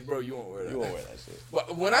he'll tell you, bro, you won't wear that. You won't wear that shit.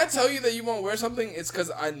 But when I tell you that you won't wear something, it's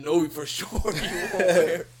because I know for sure you won't wear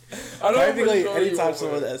it. I don't practically anytime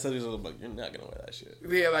someone says something, like, you're not gonna wear that shit.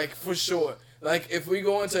 Yeah, like, for sure. Like, if we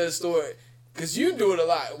go into a store, because you do it a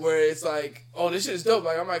lot, where it's like, oh, this shit is dope,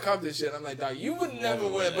 like, I might cop this shit. And I'm like, dog, you would never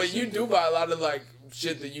wear it, but you do buy a lot of, like,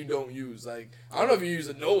 shit that you don't use. Like, I don't know if you use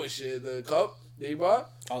the Noah shit, the cup that you bought.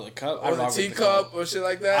 Oh, the cup? Or the teacup or shit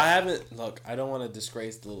like that. I haven't, look, I don't want to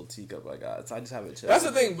disgrace the little teacup I got, so I just haven't checked. That's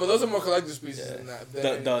the thing, but those are more collector's pieces than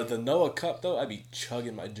that. The Noah cup, though, I'd be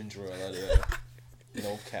chugging my ginger ale out of there.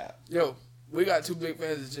 No cap. Yo, we got two big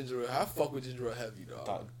fans of ginger ale. I fuck with ginger ale heavy,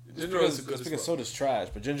 dog. Ginger ale is good as fuck. Soda's trash,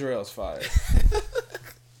 but ginger ale is fire.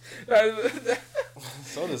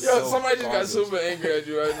 Soda's somebody just got super angry at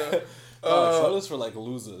you right now. Soda's for, like,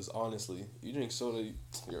 losers, honestly. You drink soda,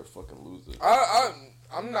 you're a fucking loser.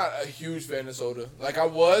 I'm not a huge fan of soda. Like, I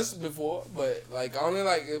was before, but, like, I only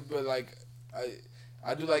like it, but, like,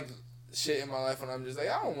 I do like shit in my life when I'm just like,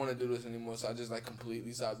 I don't want to do this anymore, so I just, like,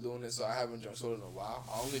 completely stopped doing it. So I haven't drunk soda in a while.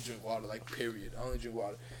 I only drink water, like, period. I only drink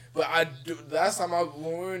water. But I do. Last time when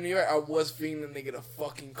we were in New York, I was feeding a nigga a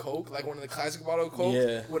fucking Coke, like one of the classic bottle of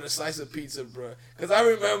Coke, with a slice of pizza, bro. Because I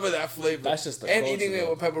remember that flavor. That's just the and culture, eating it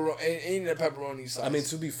with pepperoni, and eating the pepperoni slice. I mean,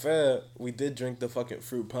 to be fair, we did drink the fucking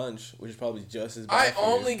fruit punch, which is probably just as bad. I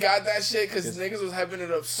only got that shit because niggas was hyping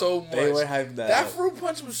it up so much. They were hyping that. That fruit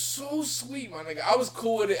punch was so sweet, my nigga. I was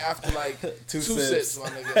cool with it after like two sips, my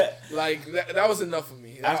nigga. Like that was enough for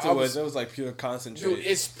me. Afterwards, it was like pure concentrate. Dude,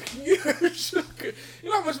 it's pure sugar. You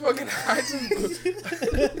know how much fucking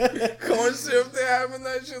corn syrup they have in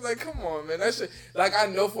that shit? Like, come on, man. That shit, like, I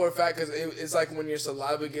know for a fact, because it's like when your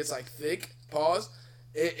saliva gets, like, thick,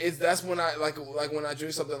 that's when I, like when I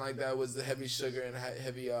drink something like that with the heavy sugar and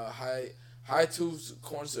heavy, high tube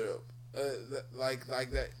corn syrup. Like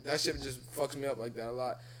that shit just fucks me up like that a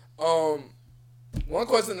lot. One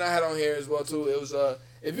question that I had on here as well, too, it was,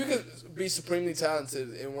 if you could be supremely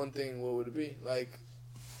talented in one thing, what would it be? Like,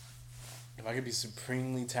 if I could be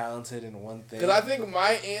supremely talented in one thing, because I think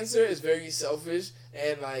my answer is very selfish,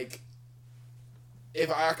 and like, if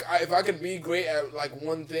I could be great at like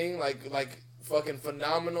one thing, like fucking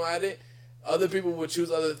phenomenal at it, other people would choose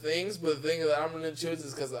other things. But the thing that I'm gonna choose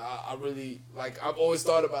is because I really like. I've always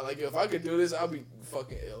thought about like, if I could do this, I'll be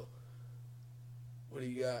fucking ill. What do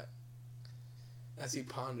you got? As he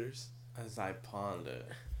ponders. As I ponder.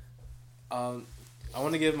 I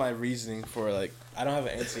want to give my reasoning for, like, I don't have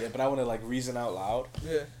an answer yet, but I want to, like, reason out loud.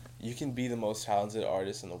 Yeah. You can be the most talented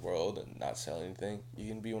artist in the world and not sell anything. You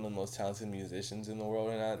can be one of the most talented musicians in the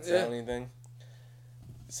world and not sell anything.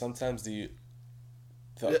 Sometimes there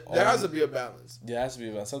has to be a balance. Yeah, there has to be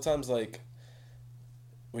a balance. Sometimes, like,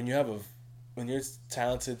 when you're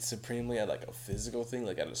talented supremely at, like, a physical thing,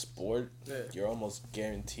 like at a sport, you're almost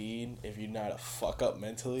guaranteed, if you're not a fuck up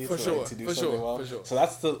mentally, to do something well. For sure. So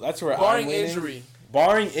that's where I'm leaning.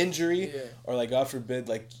 Barring injury, or, like, God forbid,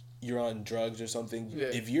 like, you're on drugs or something,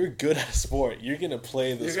 if you're good at a sport, you're going to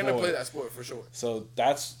play the sport. You're going to play that sport, for sure. So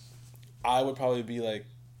I would probably be, like,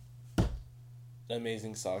 an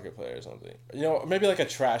amazing soccer player or something. You know, maybe, like, a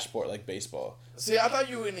trash sport, like baseball. See, I thought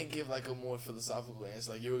you were going to give, like, a more philosophical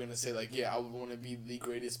answer. Like, you were going to say, like, I would want to be the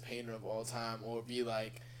greatest painter of all time, or be,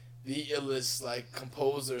 like, the illest, like,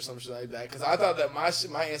 composer or some shit like that. Because I thought that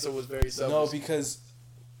my answer was very selfish. No, because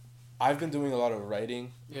I've been doing a lot of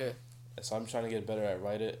writing. Yeah. So I'm trying to get better at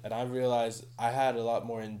writing. And I realized I get a lot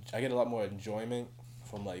more enjoyment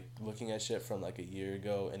from, like, looking at shit from, like, a year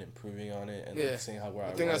ago and improving on it and like, seeing where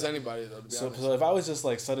I think that's anybody, though, to be honest. So if I was just,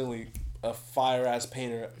 like, suddenly a fire-ass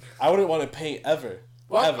painter, I wouldn't want to paint ever.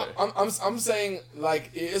 Well, ever. I'm saying, like,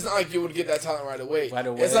 it's not like you would get that talent right away.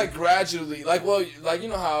 It's, like, gradually. Like, well, like, you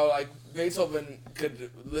know how, like, Beethoven could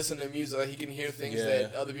listen to music, like, he can hear things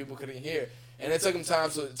that other people couldn't hear. And it took him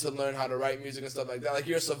time to learn how to write music and stuff like that. Like,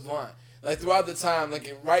 you're a savant. Like, throughout the time,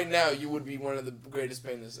 like, right now, you would be one of the greatest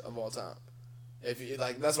painters of all time. If you,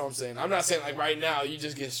 like, that's what I'm saying. I'm not saying, like, right now, you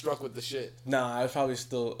just get struck with the shit. Nah, I'm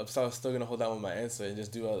still gonna hold down with my answer and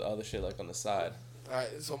just do other shit, like, on the side.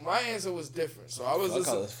 Alright, so my answer was different. So I was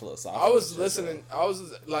listening. I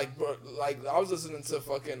was listening to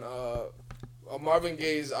fucking Marvin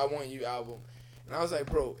Gaye's "I Want You" album, and I was like,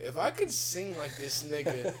 bro, if I could sing like this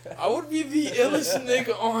nigga, I would be the illest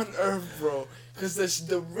nigga on earth, bro. Cause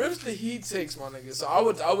the riffs that he takes, my nigga. So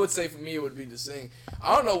I would say for me it would be to sing.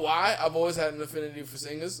 I don't know why. I've always had an affinity for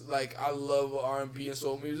singers. Like I love R&B and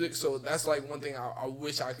soul music. So that's like one thing I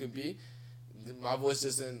wish I could be. My voice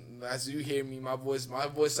doesn't, as you hear me, my voice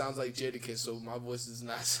sounds like Jadakiss, so my voice does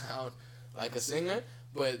not sound like a singer,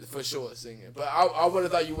 but for sure a singer. But I would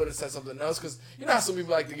have thought you would have said something else, because you know how some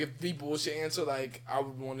people like to give the bullshit answer, like I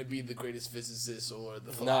would want to be the greatest physicist or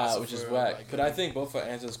the philosopher. Nah, which is whack. Like, but I think both our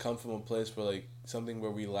answers come from a place where like something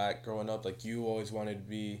where we lack growing up. Like you always wanted to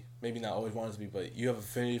be, maybe not always wanted to be, but you have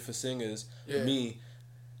affinity for singers. Yeah. Me,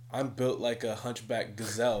 I'm built like a hunchback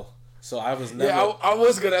gazelle. So I was never. Yeah, I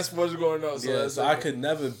was good at sports growing up. So yeah, so I could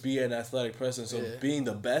never be an athletic person. So being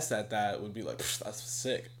the best at that would be like, that's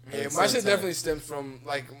sick. Yeah, my shit definitely stems from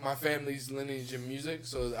like my family's lineage in music.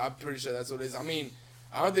 So I'm pretty sure that's what it is. I mean,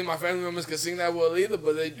 I don't think my family members can sing that well either,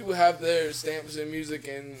 but they do have their stamps in music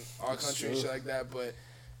in our country and shit like that. But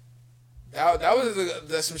that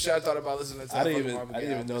was some shit I thought about listening to. I didn't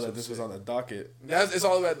even know that this was on the docket. It's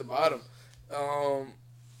all the way at the bottom.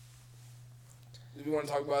 Do you want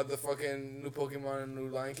to talk about the fucking new Pokemon and new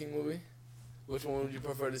Lion King movie? Which one would you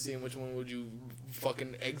prefer to see and which one would you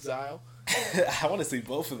fucking exile? I want to see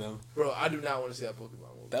both of them. Bro, I do not want to see that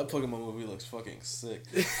Pokemon movie. That Pokemon movie looks fucking sick.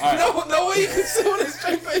 Right. No way you can sit on a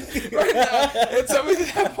straight face right now and tell me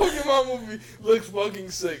that Pokemon movie looks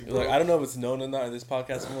fucking sick, bro. Like, I don't know if it's known or not in this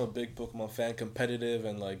podcast. I'm a big Pokemon fan, competitive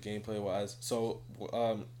and like gameplay wise. So,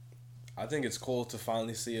 I think it's cool to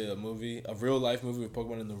finally see a real life movie with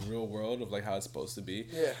Pokemon in the real world of like how it's supposed to be.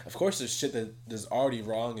 Yeah. Of course, there's shit there's already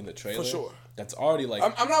wrong in the trailer. For sure. That's already like.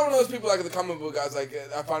 I'm not one of those people like the comic book guys. Like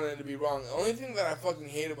I find it to be wrong. The only thing that I fucking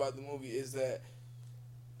hate about the movie is that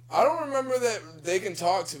I don't remember that they can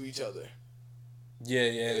talk to each other. Yeah.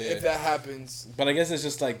 If that happens. But I guess it's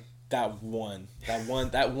just like that one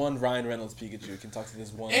Ryan Reynolds Pikachu can talk to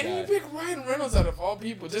this one guy. And you pick Ryan Reynolds out of all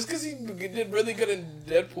people. Just because he did really good in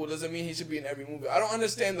Deadpool doesn't mean he should be in every movie. I don't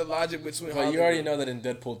understand the logic between. But you already know that in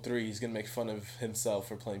Deadpool 3, he's gonna make fun of himself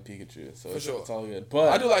for playing Pikachu. So for sure, it's all good. But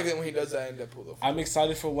I do like it when he does that in Deadpool, though. I'm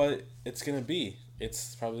excited for what it's gonna be.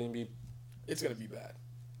 It's probably gonna be. It's gonna be bad.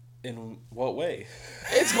 In what way?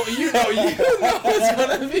 It's going. You know it's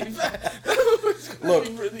gonna be bad. Look,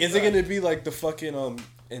 really is it gonna be like the fucking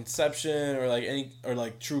Inception or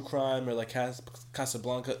like True Crime or like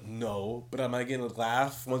Casablanca? No, but am I gonna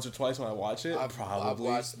laugh once or twice when I watch it? Probably. I've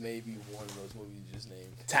watched maybe one of those movies you just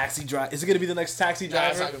named. Taxi Driver. Is it gonna be the next Taxi Driver?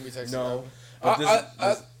 Nah, it's not gonna be Taxi Driver.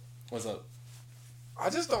 No. What's up? I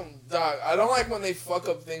just don't, dog. I don't like when they fuck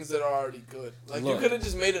up things that are already good. Like, you could have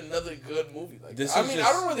just made another good movie. Like, I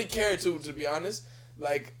don't really care to be honest.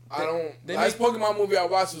 Like, the last Pokemon movie I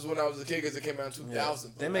watched was when I was a kid because it came out in 2000.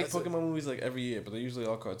 Yeah. They make Pokemon movies like every year, but they're usually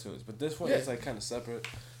all cartoons. But this one is like kind of separate.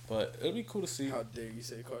 But it'll be cool to see. How dare you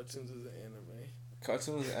say cartoons is an anime?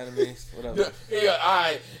 Cartoons, anime, whatever. Yeah,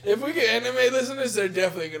 alright. If we get anime listeners, they're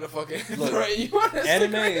definitely gonna fucking throw you on this.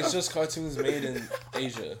 Anime is just cartoons made in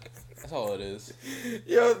Asia. That's all it is.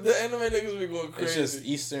 Yo, the anime niggas be going crazy. It's just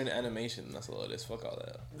Eastern animation. That's all it is. Fuck all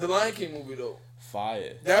that. The Lion King movie though.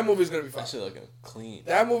 Fire. That movie's gonna be fire. That shit looking clean.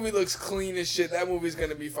 That movie looks clean as shit. That movie's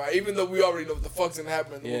gonna be fire. Even though we already know what the fuck's gonna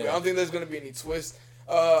happen in the movie. I don't think there's gonna be any twist.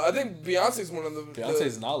 I think Beyonce's one of the.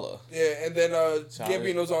 Beyonce's Nala. Yeah, and then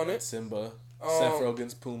Gambino's on it. Simba. Seth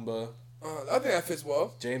Rogen's Pumbaa. I think that fits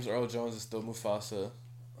well. James Earl Jones is still Mufasa.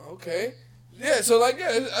 Okay. Yeah, so like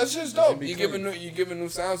that's just dope. You giving new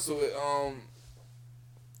sounds to it.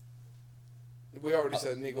 We already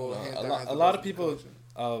said Nico. A lot of people.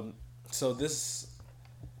 So this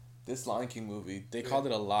Lion King movie, they called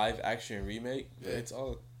it a live action remake. But it's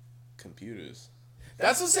all computers.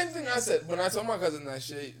 That's the same thing I said when I told my cousin that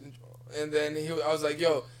shit, and then I was like,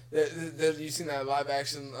 "Yo, you seen that live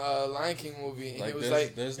action Lion King movie?" And he was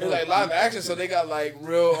like, live action, so they got like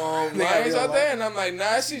real lions out there, and I'm like,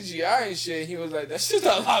 "Nah, it's CGI and shit." He was like, "That's just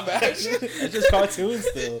not live action. It's just cartoons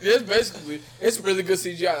still." It's basically really good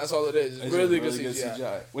CGI. That's all it is. It's really good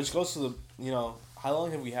CGI. Which goes to the how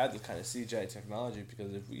long have we had this kind of CGI technology?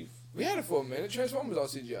 Because if we had it for a minute. Transformers all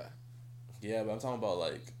CGI. Yeah, but I'm talking about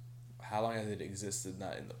like. How long has it existed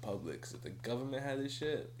not in the public? Because if the government had this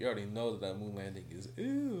shit, you already know that moon landing is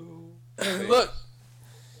ew. Look,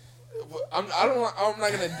 I'm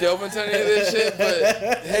not gonna delve into any of this shit,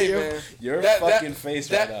 but hey, man, your fucking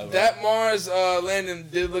face right now. That Mars landing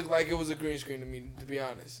did look like it was a green screen to me, to be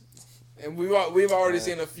honest. And we've already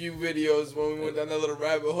seen a few videos when we went down that little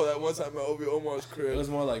rabbit hole that one time at Obi Omar's crib. It was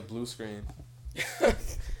more like blue screen.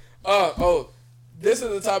 This is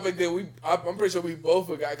the topic that I'm pretty sure we both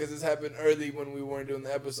forgot because this happened early when we weren't doing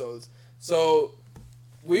the episodes. So,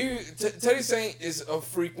 Teddy Saint is a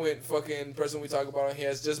frequent fucking person we talk about on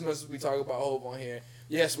here. It's just as we talk about Hov on here.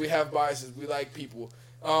 Yes, we have biases. We like people.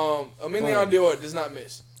 Emilion Dior does not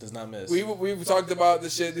miss. Does not miss. We've talked about the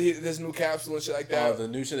shit, this new capsule and shit like that. Oh, the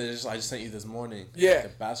new shit I just sent you this morning. Yeah. The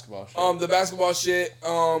basketball shit. The basketball shit.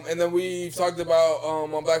 And then we've talked about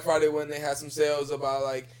on Black Friday when they had some sales about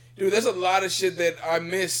like, dude, there's a lot of shit that I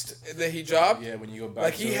missed that he dropped. Yeah, when you go back.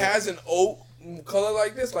 Like he has an oat color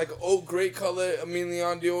like this, like an oat gray color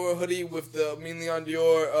Emilion Dior hoodie with the Emilion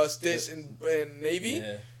Dior stitch in navy.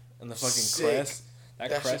 Yeah. And the fucking crest.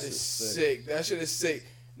 That shit is sick. That shit is sick.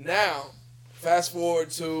 Now, fast forward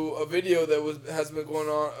to a video that has been going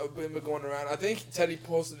around. I think Teddy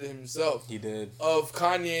posted it himself. He did. Of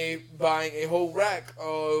Kanye buying a whole rack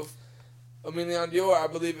of Emilion Dior. I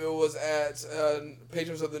believe it was at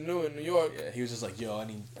Patrons of the New in New York. Yeah, he was just like, yo, I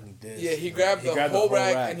need this. Yeah, he grabbed the whole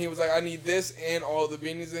rack and he was like, I need this and all the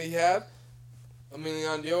beanies that he had.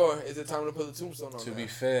 Emilion Dior, is it time to put the tombstone on To be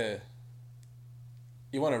fair,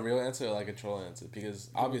 you want a real answer or like a troll answer? Because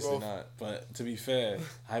obviously not. But to be fair,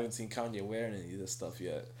 I haven't seen Kanye wearing any of this stuff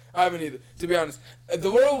yet. I haven't either. To be honest,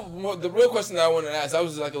 the real question that I wanted to ask, that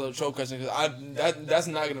was just like a little troll question because that's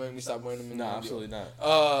not gonna make me stop wearing them. No, absolutely not.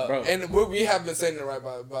 Bro. And we have been saying it right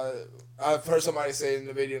by I've heard somebody say it in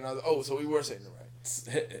the video and I was like, oh, so we were saying it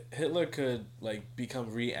right. Hitler could like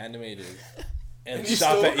become reanimated and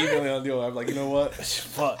stop at Emilion Dior. I'm like, you know what?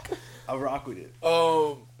 Fuck, I'll rock with it.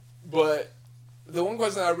 But the one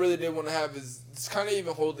question I really did want to have is, does Kanye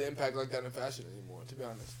even hold the impact like that in fashion anymore, to be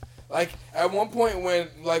honest? Like, at one point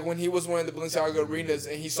when he was wearing the Balenciaga arenas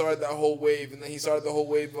and he started that whole wave, and then he started the whole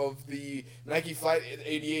wave of the Nike Flight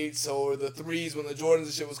 88s or the 3s when the Jordans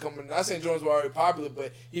and shit was coming. Not saying Jordans were already popular,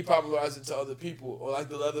 but he popularized it to other people, or like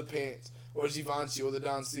the leather pants, or Givenchy, or the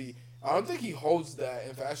Don C. I don't think he holds that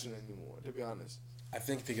in fashion anymore, to be honest. I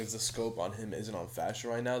think because the scope on him isn't on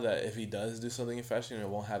fashion right now, that if he does do something in fashion, it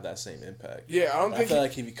won't have that same impact. Yeah, I feel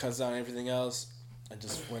like if he cuts down everything else and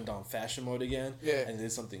just went on fashion mode again, yeah, and did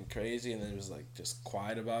something crazy, and then it was like just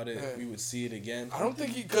quiet about it, we would see it again. I don't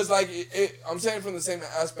think because like I'm saying from the same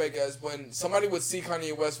aspect as when somebody would see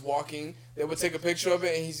Kanye West walking, they would take a picture of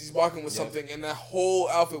it, and he's walking with something, and that whole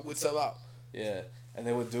outfit would sell out. Yeah. And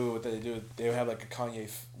they would do what they do. They would have like a Kanye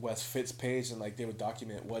West fits page, and like they would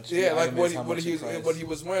document what he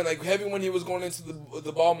was wearing. Like heavy when he was going into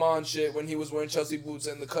the Balmain shit, when he was wearing Chelsea boots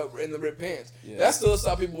and the ripped pants. Yeah. That's still a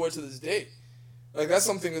style people wear to this day. Like that's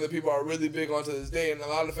something that people are really big on to this day, and a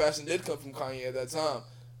lot of fashion did come from Kanye at that time.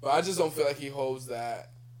 But I just don't feel like he holds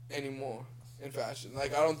that anymore in fashion.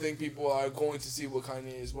 Like I don't think people are going to see what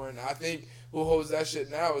Kanye is wearing. I think who holds that shit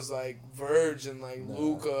now is like Verge and like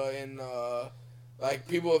Luca and. Like,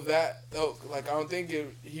 people of that, like, I don't think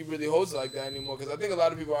he really holds it like that anymore. Because I think a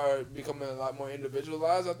lot of people are becoming a lot more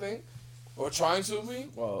individualized, I think. Or trying to be.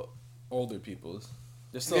 Well, older people.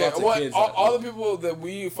 There's still lots of kids. All the people that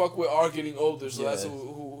we fuck with are getting older. So that's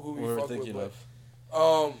who we fuck with.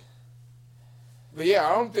 But yeah,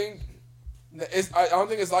 I don't think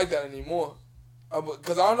it's like that anymore.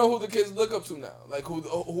 Because I don't know who the kids look up to now. Like,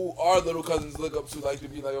 who our little cousins look up to, like, to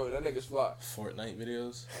be like, oh, that nigga's fly. Fortnite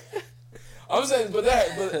videos. I'm saying, but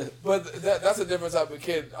that's a different type of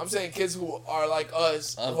kid. I'm saying kids who are like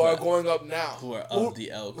us, who are growing up now, who are of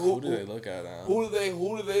the elk. Who do they look at now? Who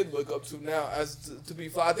do they look up to now as to be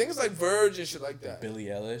fly? I think it's like Verge and shit like that. Billie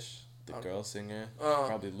Eilish, the girl singer,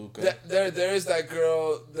 probably Luca. There is that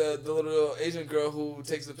girl, the little Asian girl who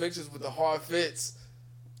takes the pictures with the hard fits.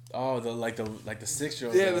 Oh, the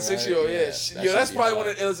 6-year-old. Yeah, the 6-year-old. Yeah, that's probably one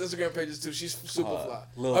of the illest Instagram pages too. She's super fly.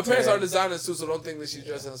 Her parents are designers too, so don't think that she's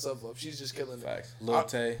dressing herself up. She's just killing it. Lil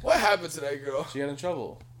Tay. What happened to that girl? She got in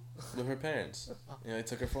trouble with her parents. They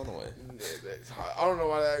took her phone away. I don't know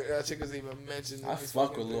why that chick is even mentioned. I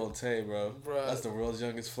fuck with Lil Tay, bro. That's the world's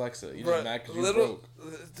youngest flexer. You just mad because you broke.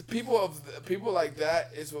 The people like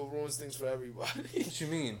that is what ruins things for everybody. What you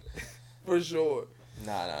mean? For sure.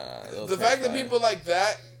 Nah. The fact that people like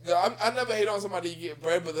that, I never hate on somebody to get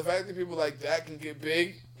bread, but the fact that people like that can get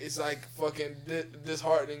big, it's like fucking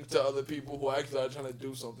disheartening to other people who actually are trying to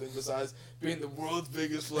do something besides being the world's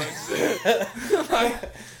biggest flexer.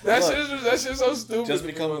 Like that shit's so stupid. Just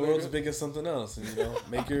become the world's biggest something else, and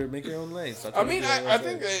make your own lane. I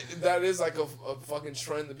think that is like a fucking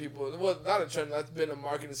trend that people. Well, not a trend. That's been a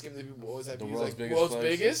marketing scheme that people always have used. Like world's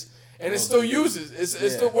biggest. And it still uses. It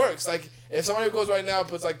still works. Like, if somebody goes right now and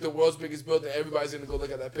puts, like, the world's biggest building, everybody's going to go look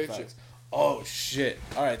at that picture. Facts. Oh shit!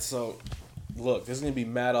 All right, so look, this is gonna be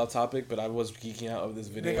mad off topic, but I was geeking out over this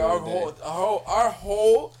video. Our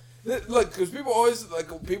whole look, because people always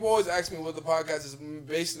ask me what the podcast is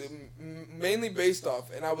mainly based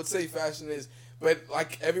off, and I would say fashion is, but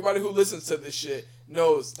like everybody who listens to this shit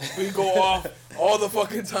knows we go off all the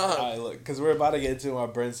fucking time. All right, look, because we're about to get into our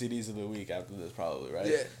burn CDs of the week after this, probably, right?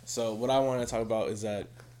 Yeah. So what I want to talk about is that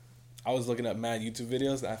I was looking at mad YouTube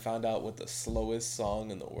videos and I found out what the slowest song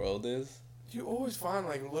in the world is. You always find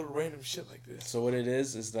like little random shit like this. So what it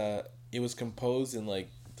is that it was composed in like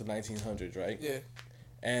the 1900s, right? Yeah.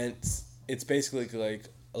 And it's basically like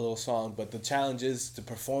a little song, but the challenge is to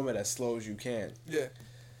perform it as slow as you can. Yeah.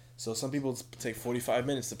 So some people take 45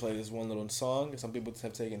 minutes to play this one little song. Some people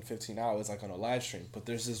have taken 15 hours, like on a live stream. But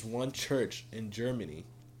there's this one church in Germany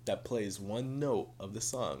that plays one note of the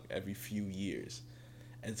song every few years.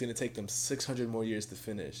 And it's going to take them 600 more years to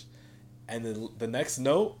finish. And then the next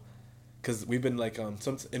note, because we've been like,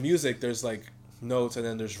 in music, there's like notes and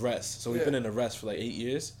then there's rest. So we've been in a rest for like 8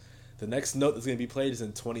 years. The next note that's going to be played is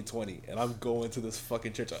in 2020. And I'm going to this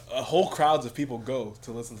fucking church. A whole crowds of people go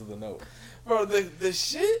to listen to the note. Bro, the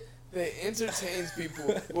shit that entertains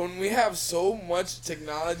people when we have so much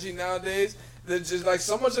technology nowadays, there's just like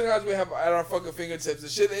so much technology we have at our fucking fingertips. The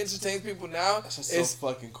shit that entertains people now is so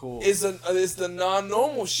fucking cool. It's the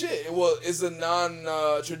non-normal shit. Well, it's the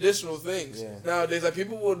non-traditional things. Yeah. Nowadays, like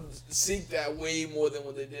people would seek that way more than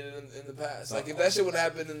what they did in the past. Like if that shit would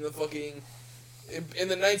happen in the fucking in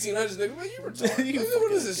the 1900s, nigga, man, you retarded.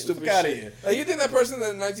 What is this stupid shit? Here. Like, you think that person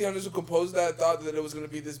in the 1900s who composed that thought that it was going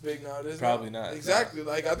to be this big nowadays? Probably not. Exactly.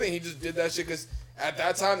 Like, I think he just did that shit because at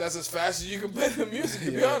that time, that's as fast as you can play the music,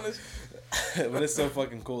 to be honest. But it's so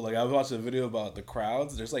fucking cool. Like, I was watching a video about the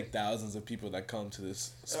crowds. There's like thousands of people that come to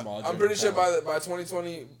this small. I'm pretty sure by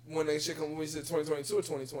 2020, when they shit come, we said 2022 or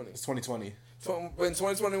 2020. It's 2020. In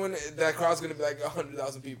 2020, when that crowd's gonna be like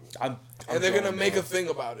 100,000 people, and they're gonna make a thing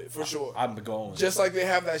about it for sure. I'm going. Just like they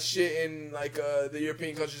have that shit in like the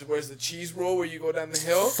European countries where it's the cheese roll where you go down the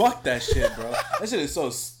hill. Fuck that shit, bro. That shit is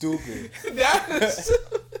so stupid. That is.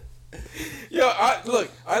 Yo,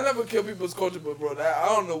 I never kill people's culture, but bro, I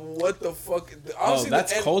don't know what the fuck.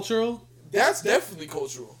 That's cultural. That's definitely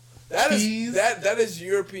cultural. That is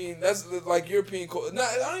European. That's like European culture. No,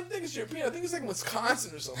 I don't even think it's European. I think it's like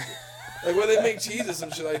Wisconsin or something. Like where they make cheese or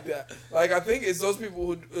some shit like that. Like I think it's those people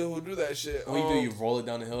who do that shit. What you roll it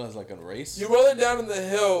down the hill as like a race? You roll it down in the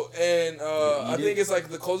hill, and I think it's like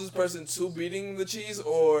the closest person to beating the cheese,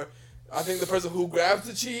 or I think the person who grabs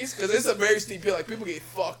the cheese, because it's a very steep hill. Like people get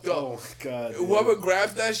fucked up. Oh god. Whoever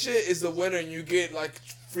grabs that shit is the winner, and you get like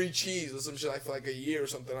free cheese or some shit like for like a year or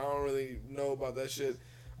something. I don't really know about that shit.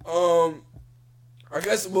 I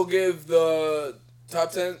guess we'll give the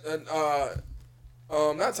top 10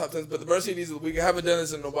 not top 10s, but the burn CDs of the week. I haven't done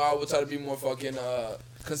this in a while. We'll try to be more fucking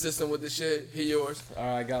consistent with this shit. Hit yours.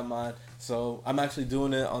 Alright, I got mine. So I'm actually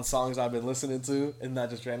doing it on songs I've been listening to and not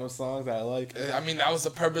just random songs that I like. I mean, that was the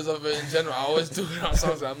purpose of it in general. I always do it on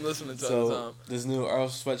songs that I'm listening to all the time. This new Earl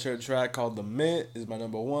Sweatshirt track called The Mint is my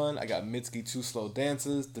number one. I got Mitski 2 Slow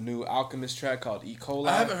Dances. The new Alchemist track called E. coli.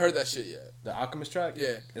 I haven't heard that shit yet. The Alchemist track?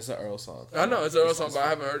 Yeah. It's an Earl song. I know, it's an Earl song, but I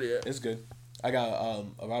haven't heard it yet. It's good. I got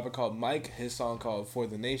a rapper called Mike, his song called For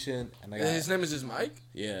the Nation. And his name is just Mike?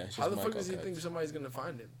 Yeah. How the fuck does he think somebody's going to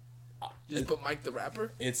find him? Just put Mike the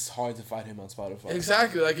rapper? It's hard to find him on Spotify.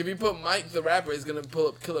 Exactly. Like, if you put Mike the rapper, it's going to pull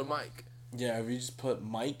up Killer Mike. Yeah, if you just put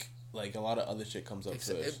Mike, like, a lot of other shit comes up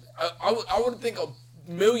first. I would think a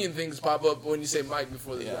million things pop up when you say Mike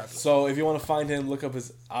before the rapper. So, if you want to find him, look up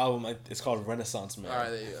his album. It's called Renaissance Man. All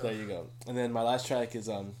right, there you go. There you go. And then my last track is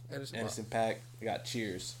Anderson .Paak. I got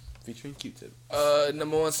Cheers, featuring Q-Tip.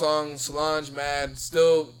 Number one song, Solange, Mad.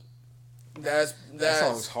 Still, that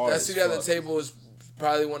song's hard. That CD at the Table is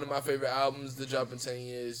probably one of my favorite albums to drop in 10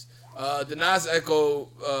 years. The Nas Echo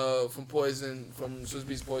from Swizz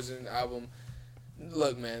Beatz Poison album.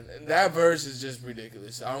 Look, man, that verse is just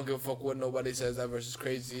ridiculous. I don't give a fuck what nobody says. That verse is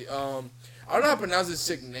crazy. I don't know how to pronounce his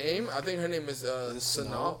sick name. I think her name is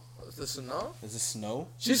Sanaa. Is it Sanaa? Is it Snow?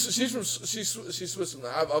 She's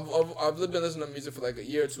Switzerland. I've been listening to music for like a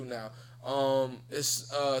year or two now.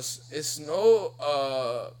 It's Snow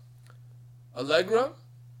Allegra.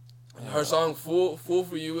 Her song "Fool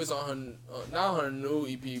for You" is on her not her new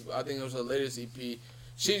EP. I think it was her latest EP.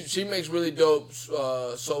 She makes really dope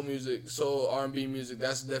soul music, soul R&B music.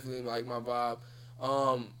 That's definitely like my vibe.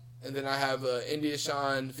 And then I have India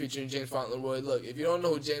Shine featuring James Fauntleroy. Look, if you don't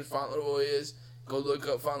know who James Fauntleroy is, go look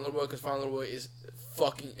up Fauntleroy because Fauntleroy is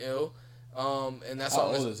fucking ill. And that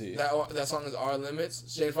song that song is Our Limits.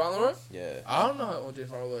 James Fowler? Yeah. I don't know how old James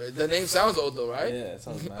Fowler is. The name sounds old though, right? Yeah, it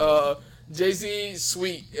sounds nice. Jay-Z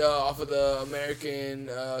Sweet off of the American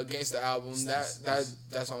Gangsta album.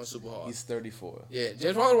 That song is super hard. He's 34. Yeah,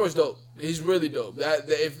 James Fowler is dope. He's really dope.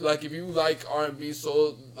 If you like R&B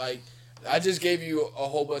soul, like I just gave you a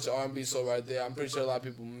whole bunch of R&B soul right there. I'm pretty sure a lot of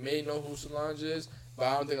people may know who Solange is. But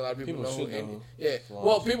I don't think a lot of people know who Andy. Yeah,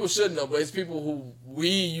 well, people should know, but it's people who we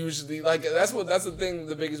usually like. That's the thing.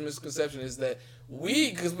 The biggest misconception is that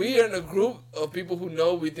because we are in a group of people who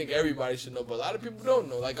know, we think everybody should know, but a lot of people don't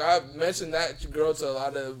know. Like I mentioned that girl to a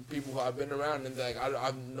lot of people who I've been around, and like I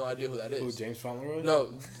have no idea who that is. Who, James Fowler?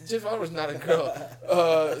 No, James Fowler is not a girl.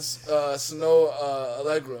 Snow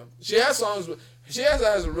Allegra. She has songs. She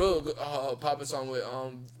has a real poppin' song with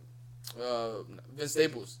Vince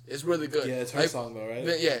Staples. It's really good. Yeah, it's her song though, right?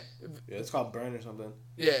 Yeah, it's called Burn or something.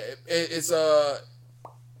 Yeah, it's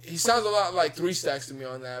he sounds a lot like 3 Stacks to me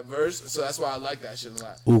on that verse, so that's why I like that shit a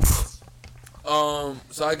lot. Oof.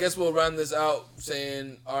 So I guess we'll round this out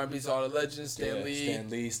saying R&B to all the legends. Stan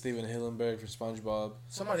Lee, Steven Hillenburg for SpongeBob.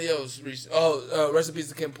 Somebody else reached. Rest in peace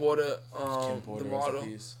to Kim Porter. The model.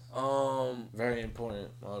 Very important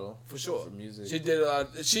model for sure. For music, she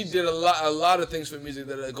did a lot of things for music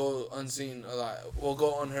that go unseen a lot. Will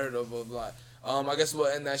go unheard of a lot. I guess we'll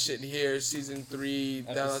end that shit here. Season 3,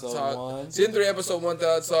 episode Talk. 1. Season 3, episode 1,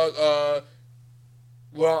 Talk.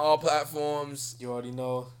 We're on all platforms. You already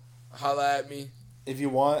know. Holla at me. If you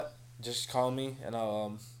want, just call me and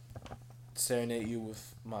I'll serenade you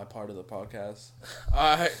with my part of the podcast.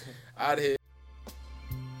 All right, out of here.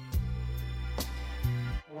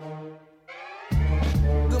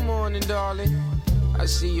 Good morning, darling. I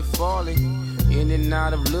see you falling in and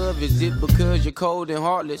out of love. Is it because you're cold and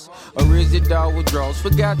heartless, or is it all withdrawals?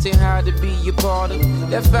 Forgotten how to be your part of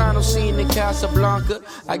that final scene in Casablanca.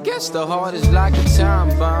 I guess the heart is like a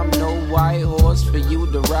time bomb. No white horse for you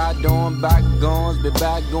to ride on. Bygones be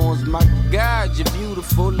bygones. My God, you're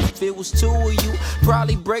beautiful. If it was 2 of you,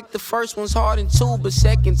 probably break the first one's heart in 2, but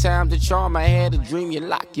second time the charm. I had a dream. You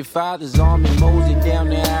lock your father's arm and mosey down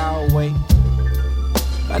the highway.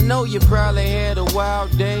 I know you probably had a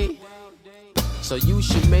wild day, so you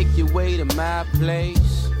should make your way to my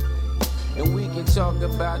place, and we can talk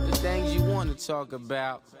about the things you want to talk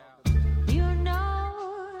about. You know,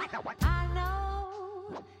 I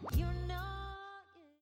know, you